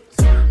lick.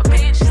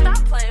 Bitch, stop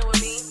playing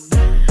with me.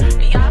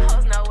 Y'all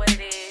hoes know what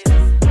it is.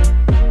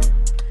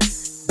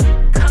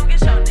 Come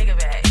get your nigga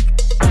back.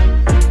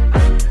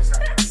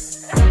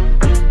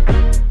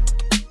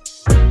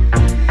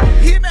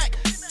 Get back.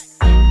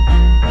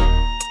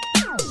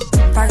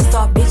 First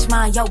off, bitch,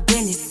 mind your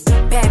business.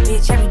 Bad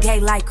bitch every day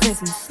like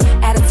Christmas.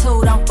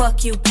 Attitude, don't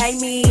fuck you, pay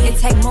me. It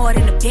take more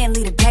than a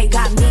Bentley to pay.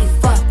 Got me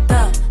fucked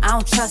up, I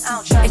don't trust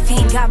him. If he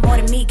ain't got more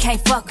than me, can't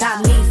fuck.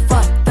 Got me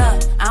fucked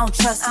up, I don't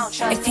trust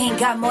him. If he ain't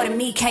got more than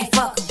me, can't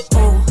fuck him.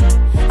 Ooh,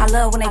 I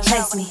love when they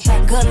chase me.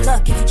 Good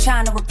luck if you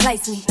tryna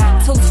replace me.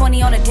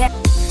 220 on the deck.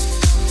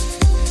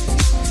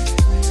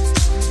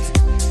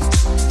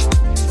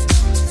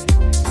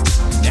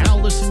 Now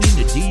listening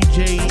to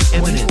DJ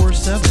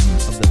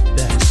 24/7 of the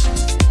best.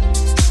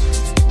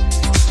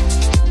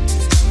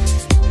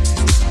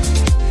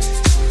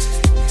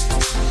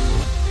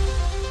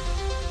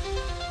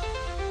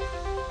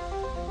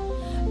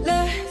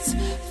 Let's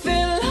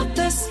fill up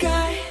the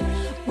sky.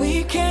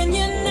 We can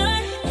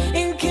unite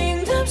in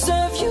kingdoms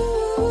of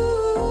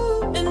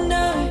you and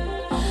I.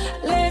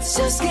 Let's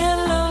just get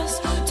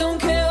lost. Don't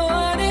care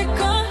what it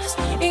costs.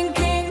 In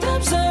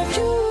kingdoms of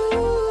you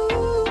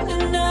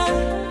and I.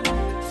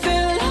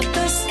 Fill up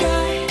the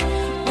sky.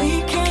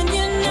 We can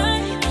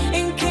unite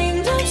in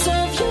kingdoms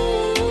of you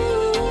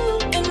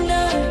and I.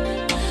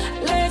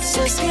 Let's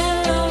just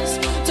get lost.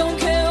 Don't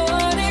care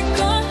what it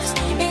costs.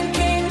 In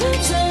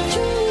kingdoms of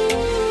you.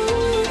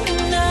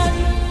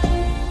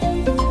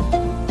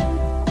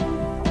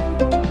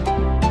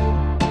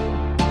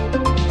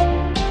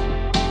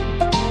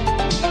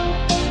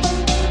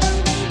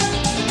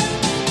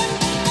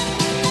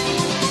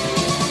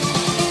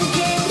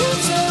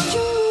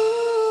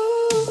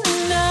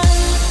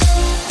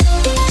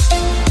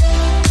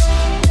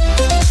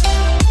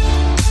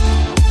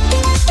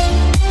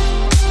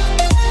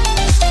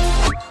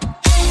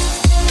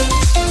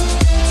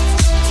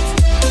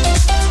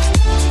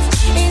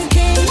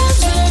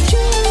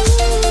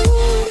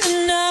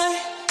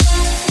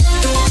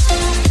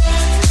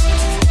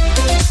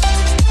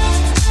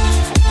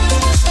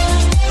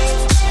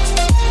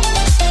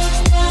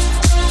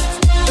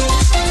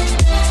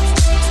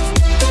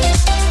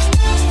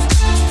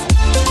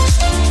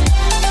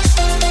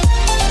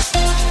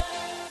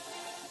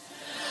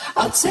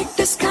 I'll take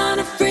this kind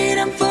of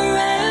freedom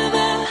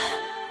forever.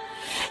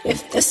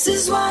 If this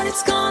is what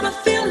it's gonna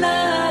feel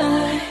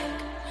like.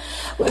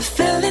 We're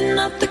filling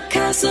up the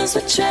castles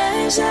with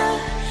treasure.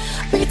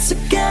 We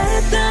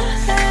together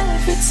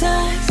every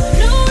time.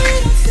 No, we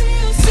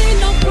don't see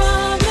no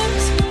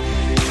problems.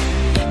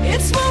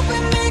 It's what we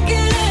make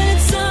it and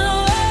it's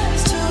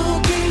ours to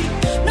keep.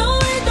 No,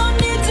 we don't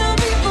need to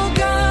be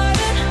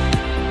forgotten.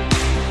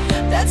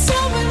 That's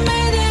how we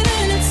made it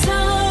and it's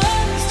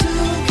ours to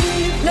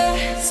keep.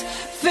 Let's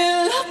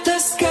fill up the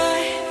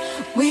sky.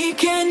 We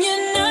can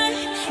unite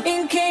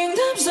in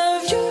kingdoms of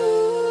you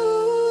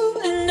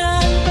and I.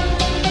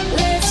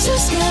 Let's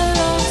just get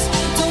lost.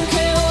 Don't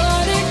care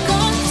what it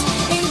costs.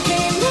 In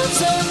kingdoms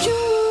of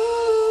you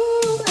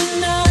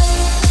and I.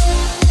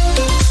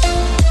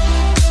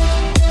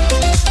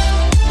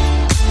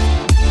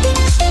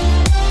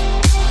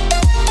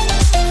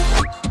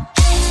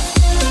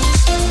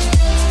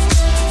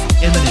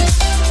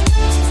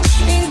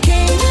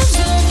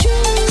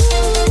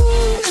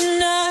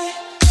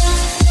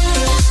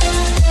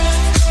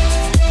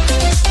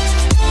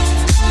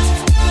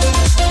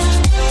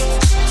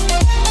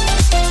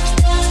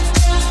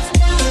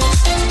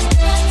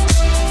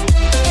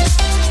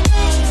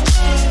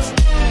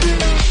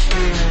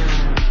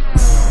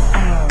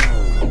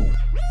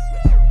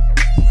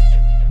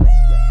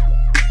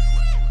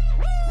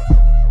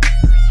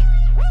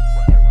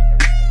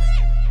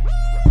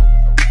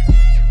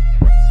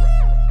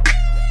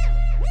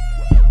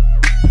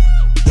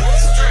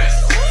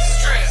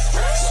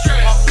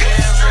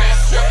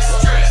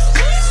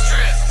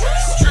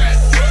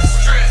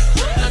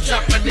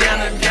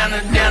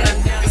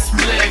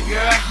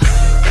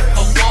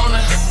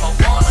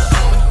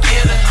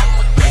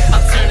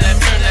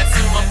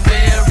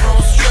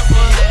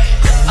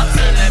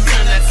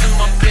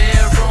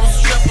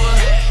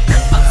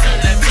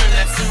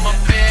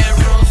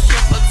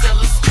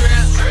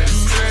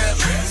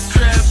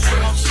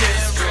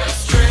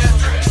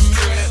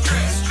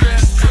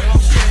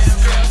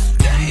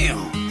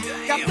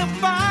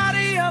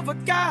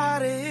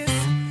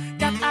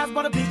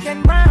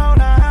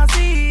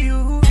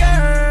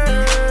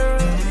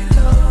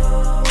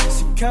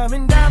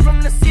 coming down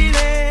from the ceiling.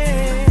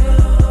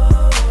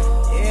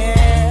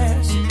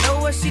 Yeah, she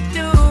know what she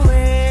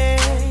doing.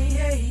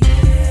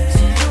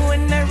 She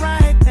doing that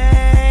right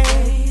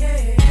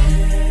thing.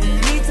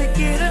 Need to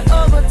get her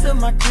over to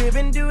my crib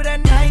and do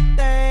that night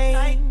thing.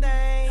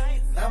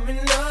 I'm in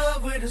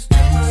love with a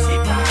stripper. She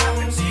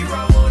poppin', she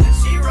rollin',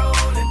 she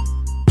rollin'.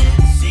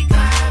 She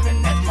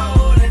climbing that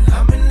pole and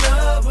I'm in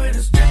love with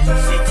a stripper.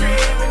 She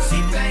trippin',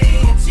 she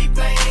playin', she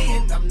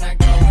playin'. I'm not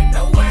going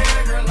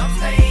nowhere, girl, I'm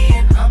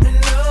stayin'. I'm in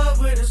love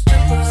with a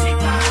stripper. She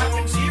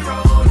poppin', she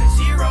rollin',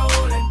 she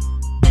rollin'.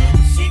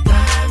 She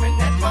climbing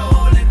that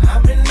pole and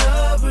I'm in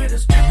love with a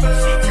stripper.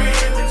 She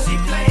trippin', she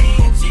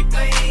playin', she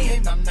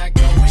playin'. I'm not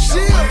going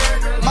nowhere,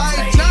 girl, I'm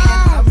stayin'.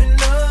 I'm in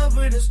love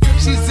with a stripper.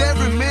 She's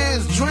every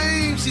man's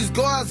dream. She's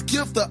God's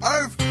gift to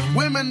earth.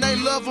 Women, they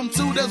love them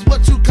too. That's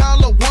what you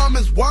call a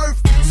woman's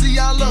worth. See,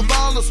 I love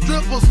all the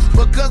strippers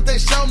because they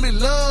show me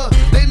love.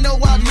 They know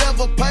I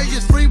never pay.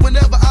 It's free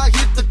whenever I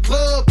hit the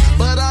club.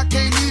 But I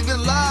can't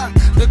even lie.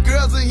 The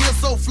girls in here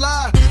so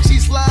fly. She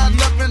sliding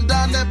up and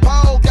down that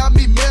pole. Got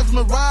me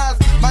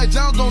mesmerized. My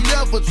Jones don't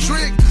never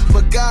trick.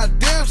 But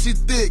goddamn, she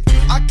thick.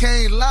 I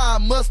can't lie,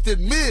 I must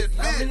admit.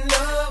 I'm in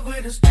love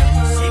with a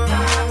stripper. She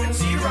poppin',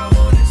 she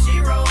rollin', she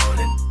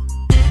rollin'.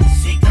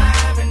 She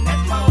climbing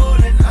that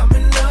pole and I'm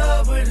in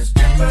love with a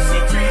stripper. She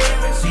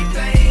trippin', she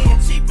playin',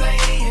 she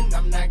playin'.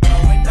 I'm not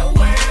going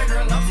nowhere,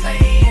 girl, I'm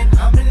stayin'.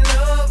 I'm in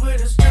love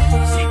with a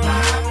stripper. She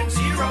poppin',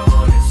 she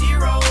rollin', she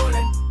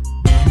rollin'.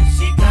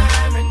 She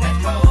climbing that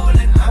pole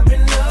and I'm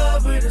in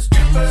love with a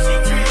stripper. She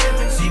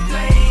trippin', she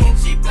playin',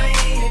 she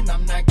playin'.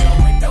 I'm not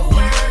going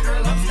nowhere,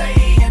 girl, I'm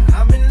stayin'.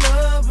 I'm in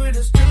love with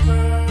a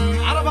stripper.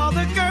 Out of all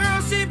the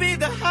girls, she be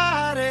the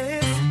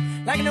hottest.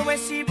 Liking the way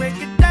she break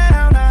it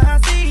down, I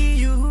see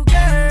you,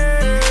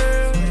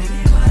 girl.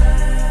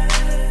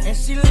 And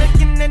she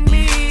looking at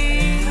me.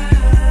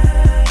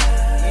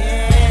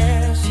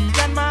 Yeah, she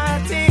got my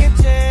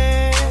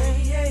attention.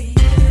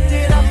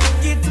 Did I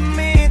forget to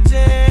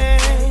mention?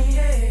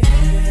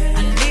 I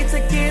need to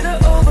get her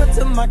over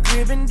to my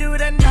crib and do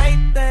that night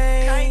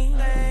thing.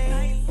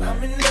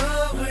 I'm in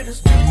love with a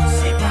stripper.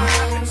 She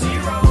poppin', she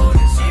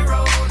rollin', she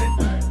rollin'.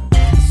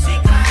 She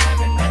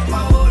climbing that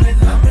pole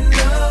and I'm in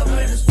love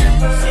with a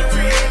stripper. She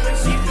trippin',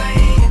 she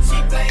playin', she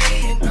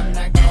playin'. I'm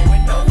not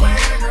going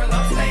nowhere, girl,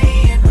 I'm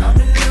stayin'. I'm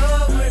in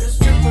love with a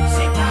stripper.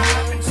 She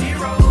poppin', she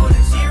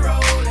rollin', she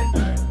rollin'.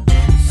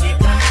 She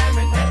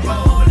climbing that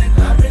pole and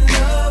I'm in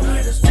love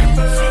with a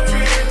stripper. She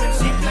trippin',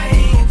 she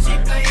playin', she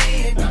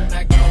playin'. I'm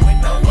not going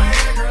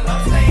nowhere, girl,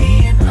 I'm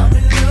stayin'. I'm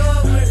in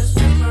love with a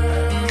stripper.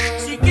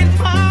 She can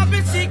pop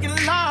it, she can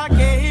lock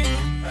it.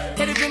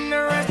 Hit it in the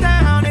rest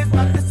down, it's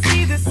about to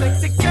see this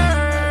sexy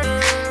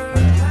girl.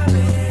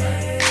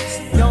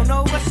 She don't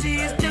know what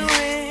she's doing.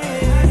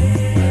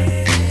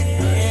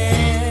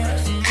 Yeah,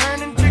 she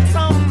turning tricks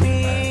on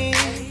me.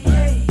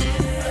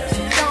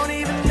 She don't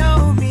even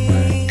know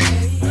me.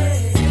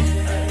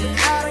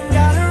 I done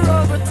got her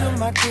over to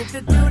my crib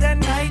to do that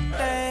night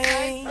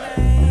thing.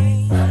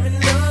 I'm in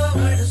love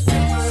with a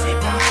stripper. She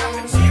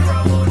poppin', she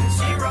rollin',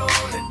 she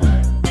rollin'.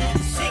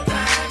 She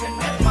climbing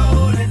that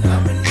pole and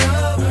I'm in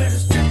love with a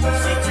stripper.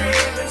 She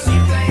trippin', she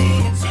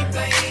playin', she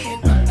playin'.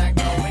 I'm not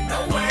going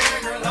nowhere,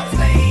 girl, I'm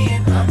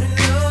stayin'. I'm in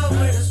love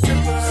with a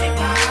stripper. She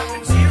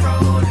poppin', she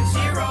rollin',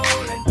 she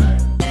rollin'.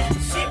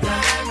 She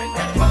climbing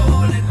that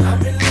pole and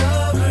I'm in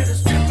love with a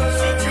stripper.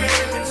 She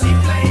trippin', she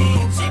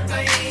playin', she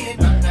playin'.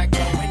 I'm not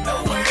going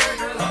nowhere,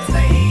 girl, I'm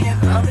stayin'.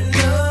 I'm in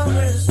love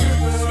with a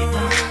stripper. She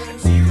poppin',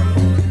 she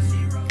rollin', she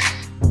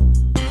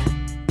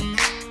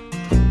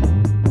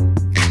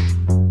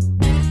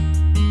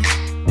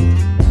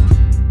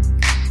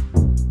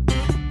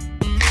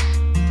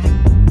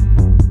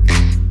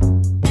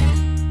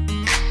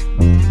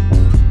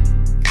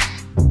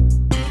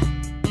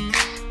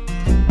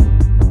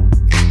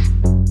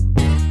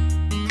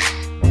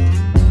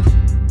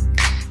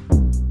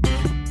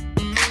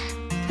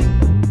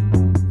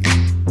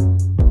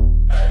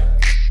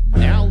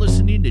Now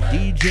listening to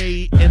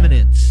DJ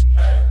Eminence.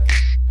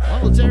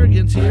 Well, it's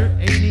Arrogance here,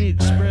 A&E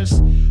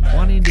Express,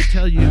 wanting to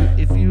tell you,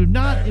 if you've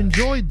not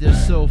enjoyed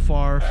this so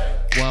far,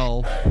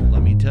 well,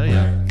 let me tell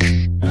you,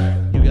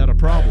 you got a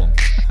problem.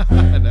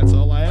 That's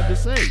all I have to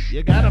say.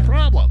 You got a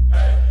problem.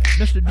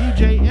 Mr.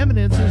 DJ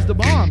Eminence is the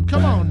bomb.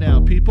 Come on now,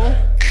 people.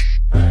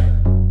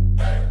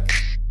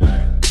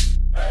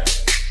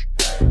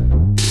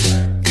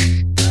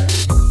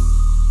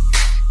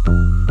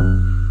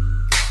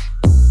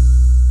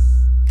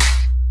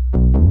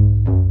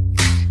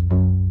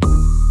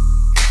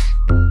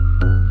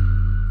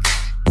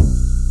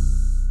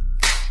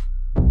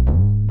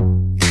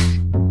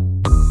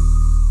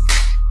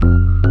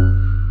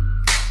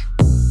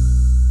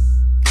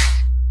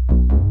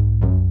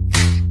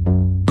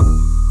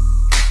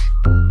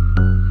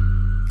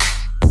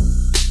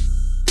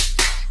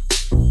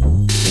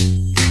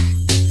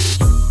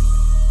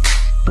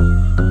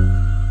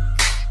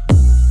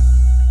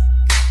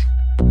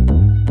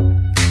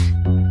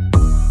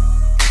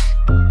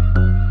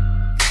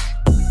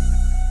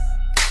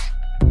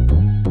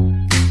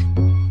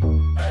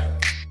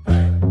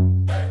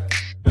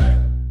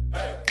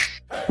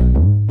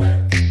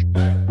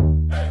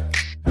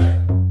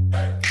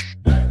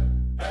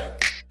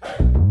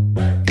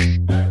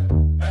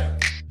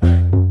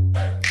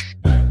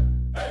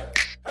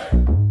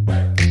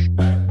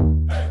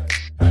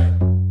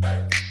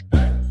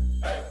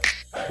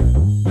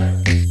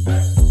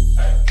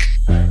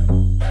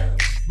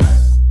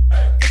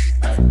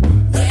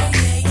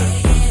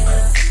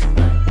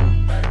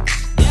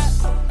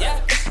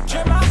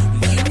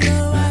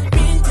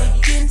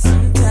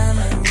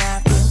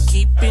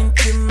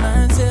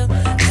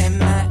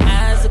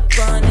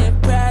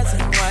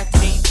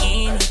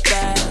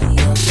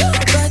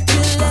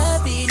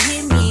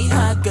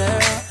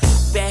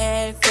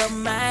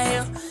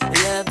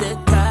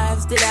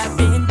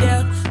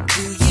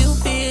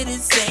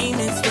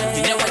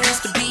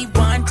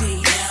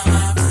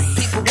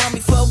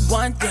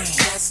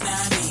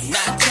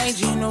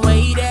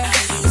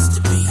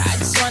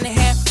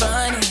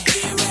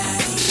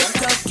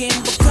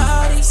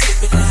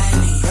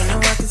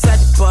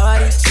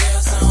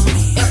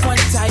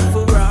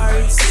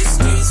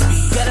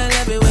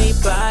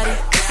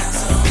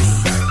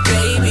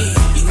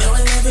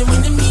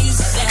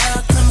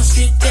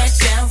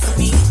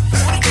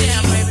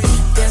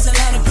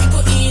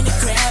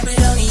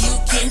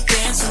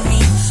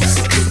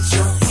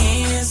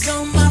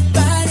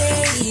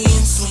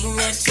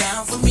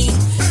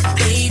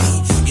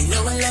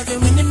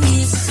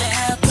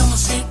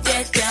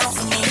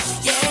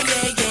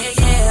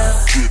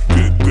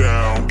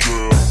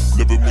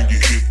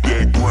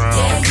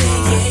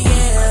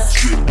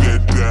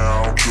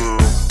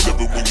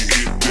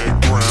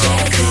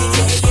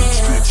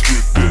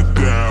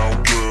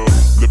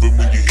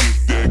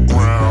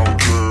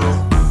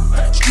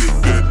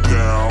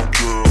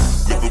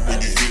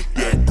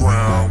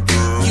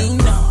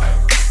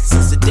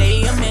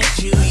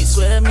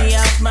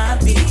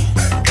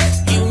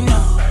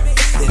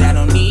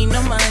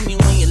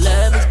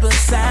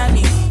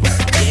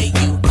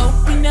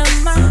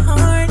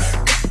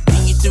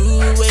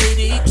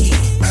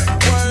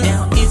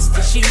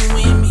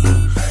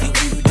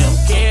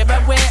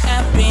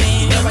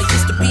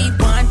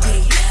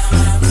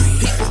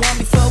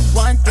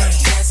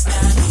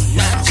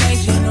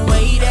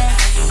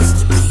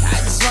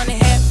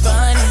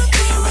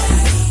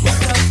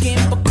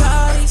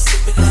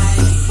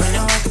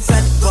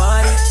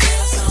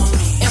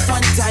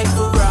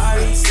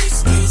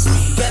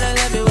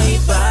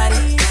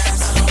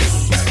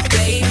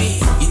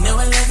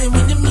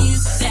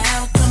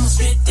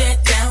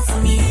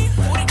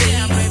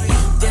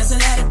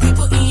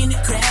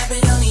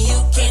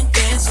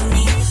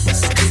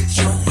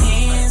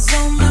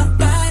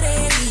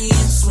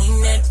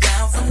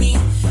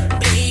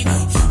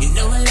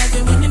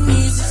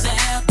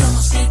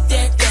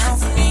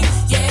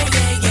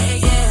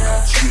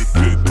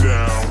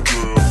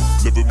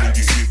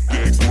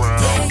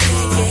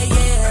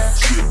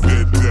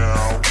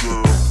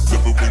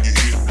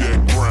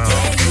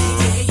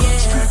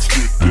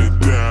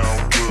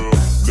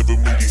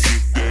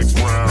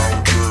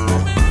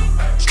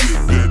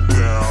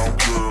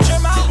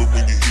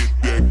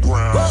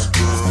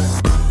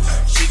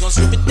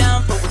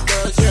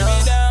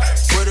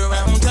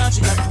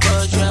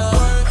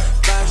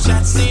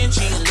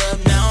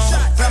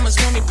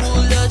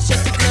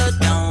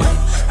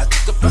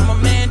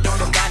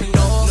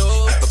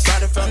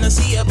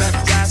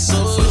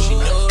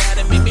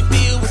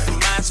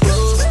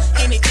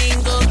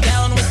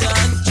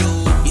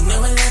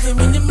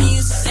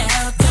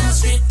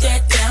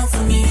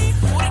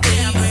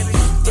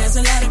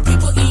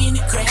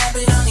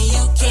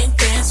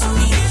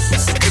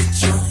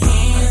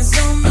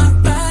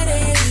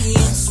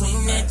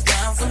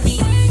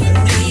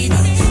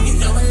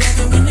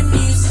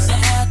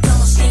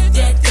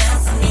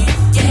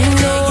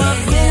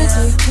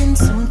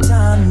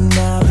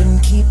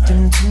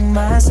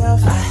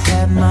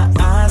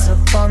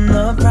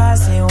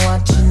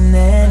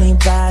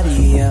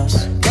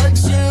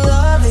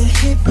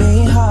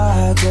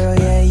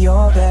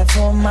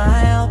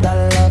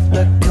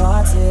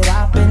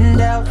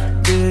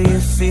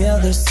 feel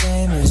the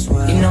same as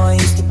well. You know I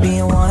used to be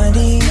in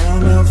 1D, now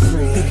I'm out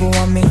free. People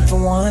want me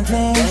for one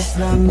thing, that's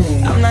not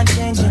me. I'm not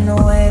changing the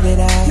way that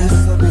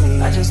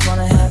I just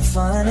wanna have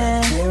fun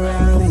and get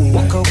rowdy.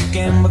 One Coke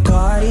and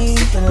Bacardi,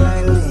 sipping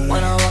lightly.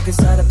 When I walk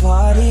inside a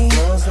party,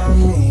 girls on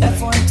me.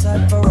 F1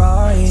 type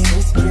Ferrari,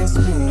 kiss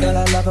me. Girl,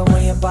 I love it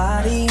when your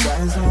body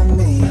grinds on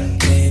me,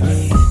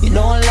 baby. You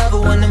know I love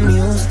it when the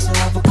music's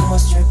loud, but come on,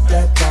 strip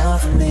that down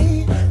for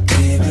me,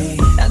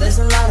 baby. Now there's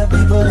a lot of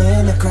people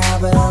in the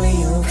crowd, but only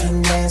you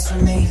can dance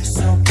with me.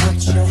 So put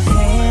your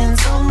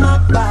hands on my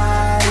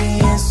body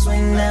and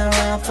swing that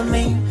around for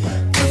me,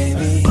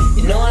 baby.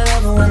 You know I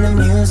love it when the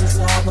music's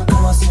loud, but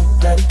come on, strip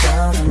that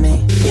down for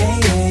me. Yeah,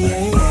 yeah,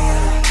 yeah, yeah.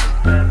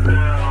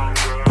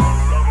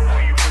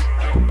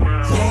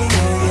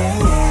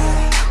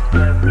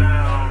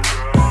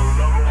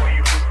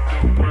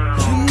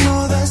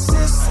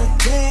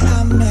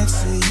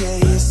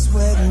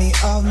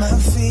 Off my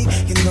feet,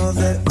 you know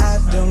that I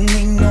don't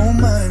need no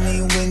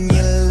money when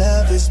your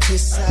love is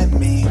beside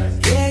me.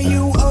 Yeah,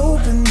 you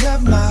opened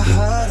up my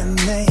heart and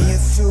then you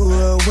threw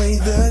away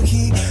the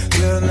key.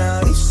 Girl,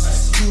 now it's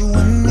just you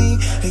and me,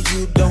 and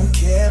you don't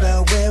care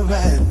about where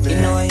I've been.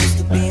 You know I used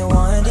to be in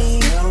 1D,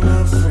 now I'm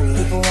not free.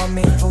 People want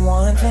me for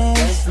one thing,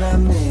 that's not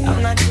me.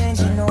 I'm not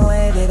changing the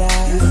way that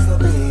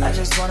I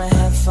just wanna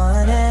have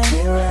fun and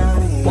get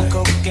rowdy. One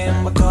Coke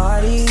and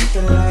Bacardi,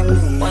 sipping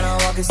lightly. When I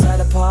walk inside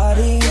a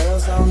party,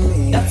 girls on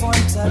me.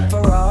 F1 type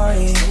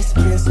Ferrari,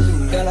 kiss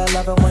me. Girl, I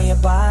love it when your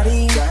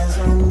body grinds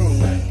on me,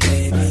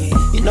 baby.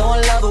 You know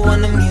I love it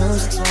when the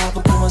music's loud,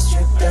 but come on,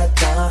 strip that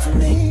down for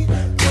me,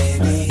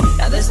 baby.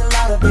 Now there's a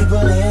lot of people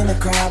in the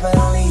crowd, but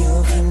only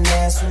you can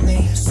dance with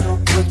me. So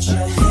put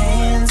your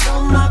hands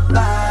on my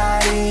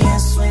body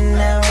and swing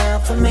that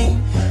around for me,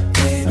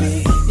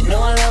 baby. You know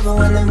I love it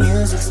when the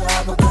music's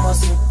loud, but come on,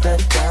 strip that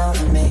down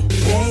for me.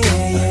 Yeah,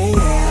 yeah, yeah,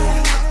 yeah.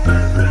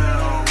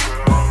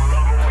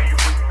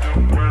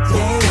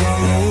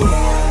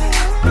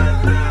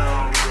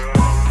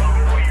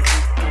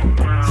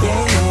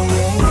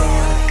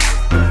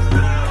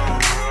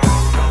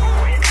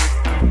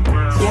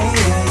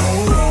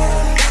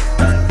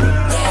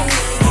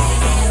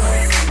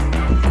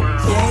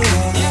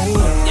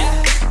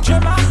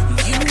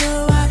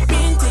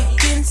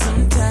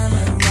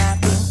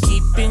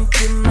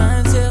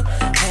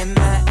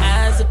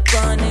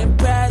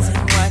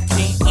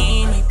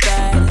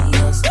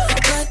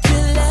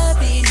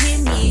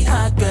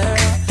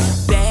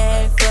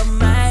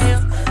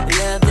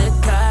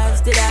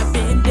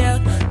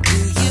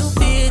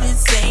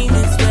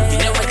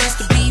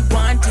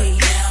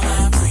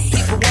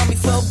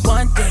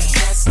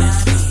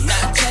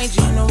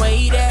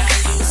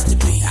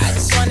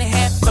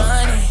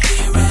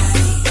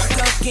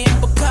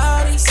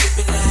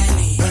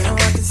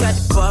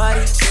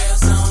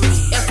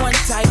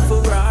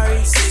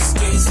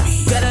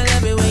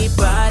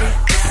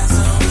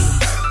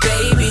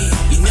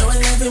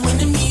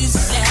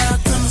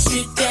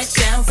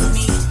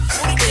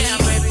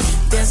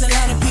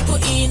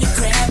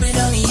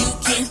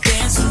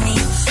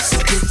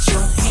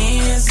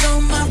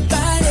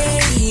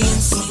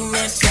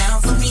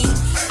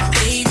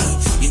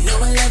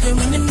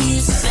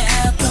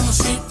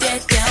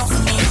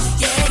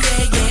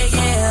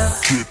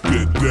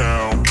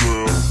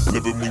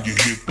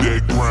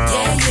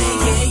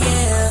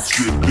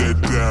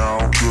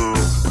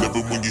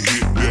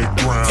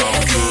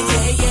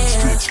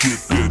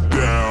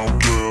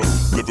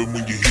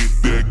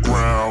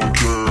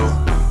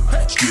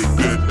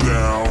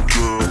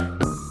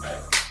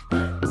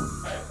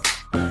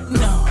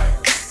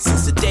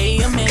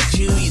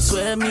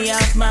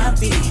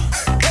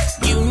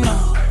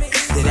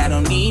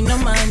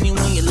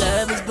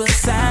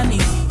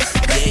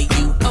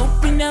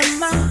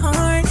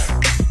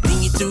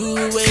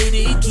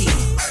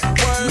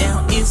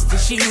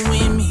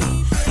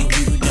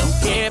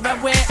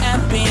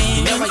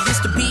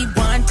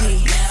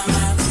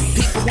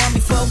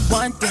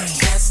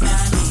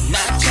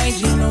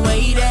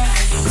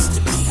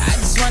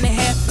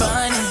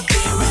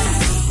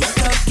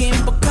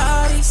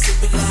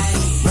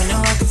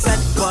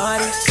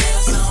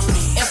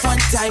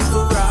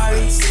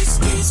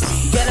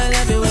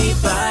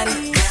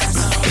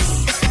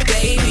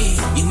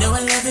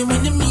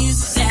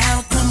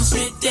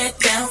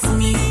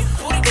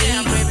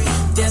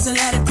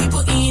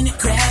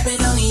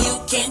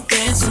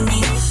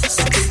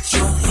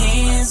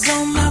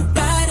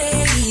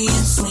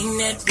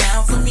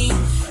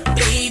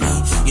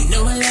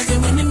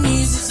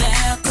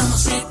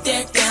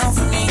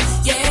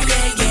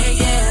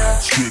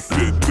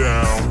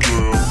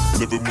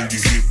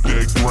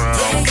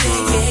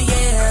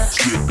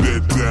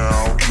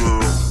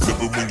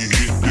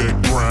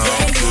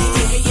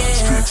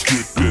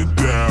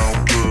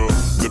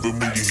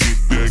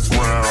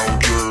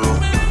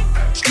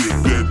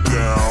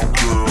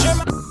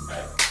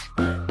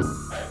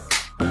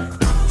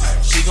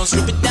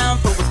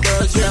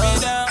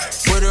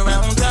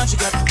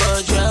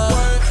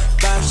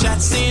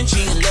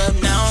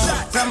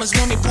 Promise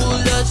when we pull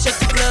up, shut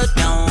the club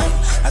down.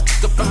 I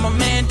took it from my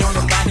man, don't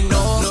nobody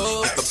know.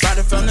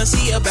 wanna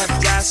see about the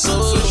dry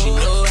soul. She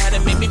know how to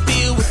make me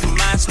feel with the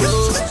mind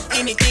screws.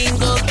 Anything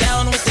go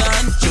down with the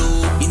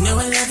unjewel. You know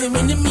I love it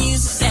when the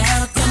music's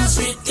out. Come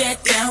spit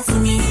that down for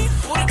me,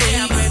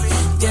 baby.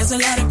 There's a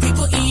lot of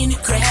people in the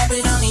crowd,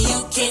 but only you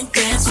can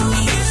dance with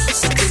me.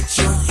 So put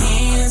your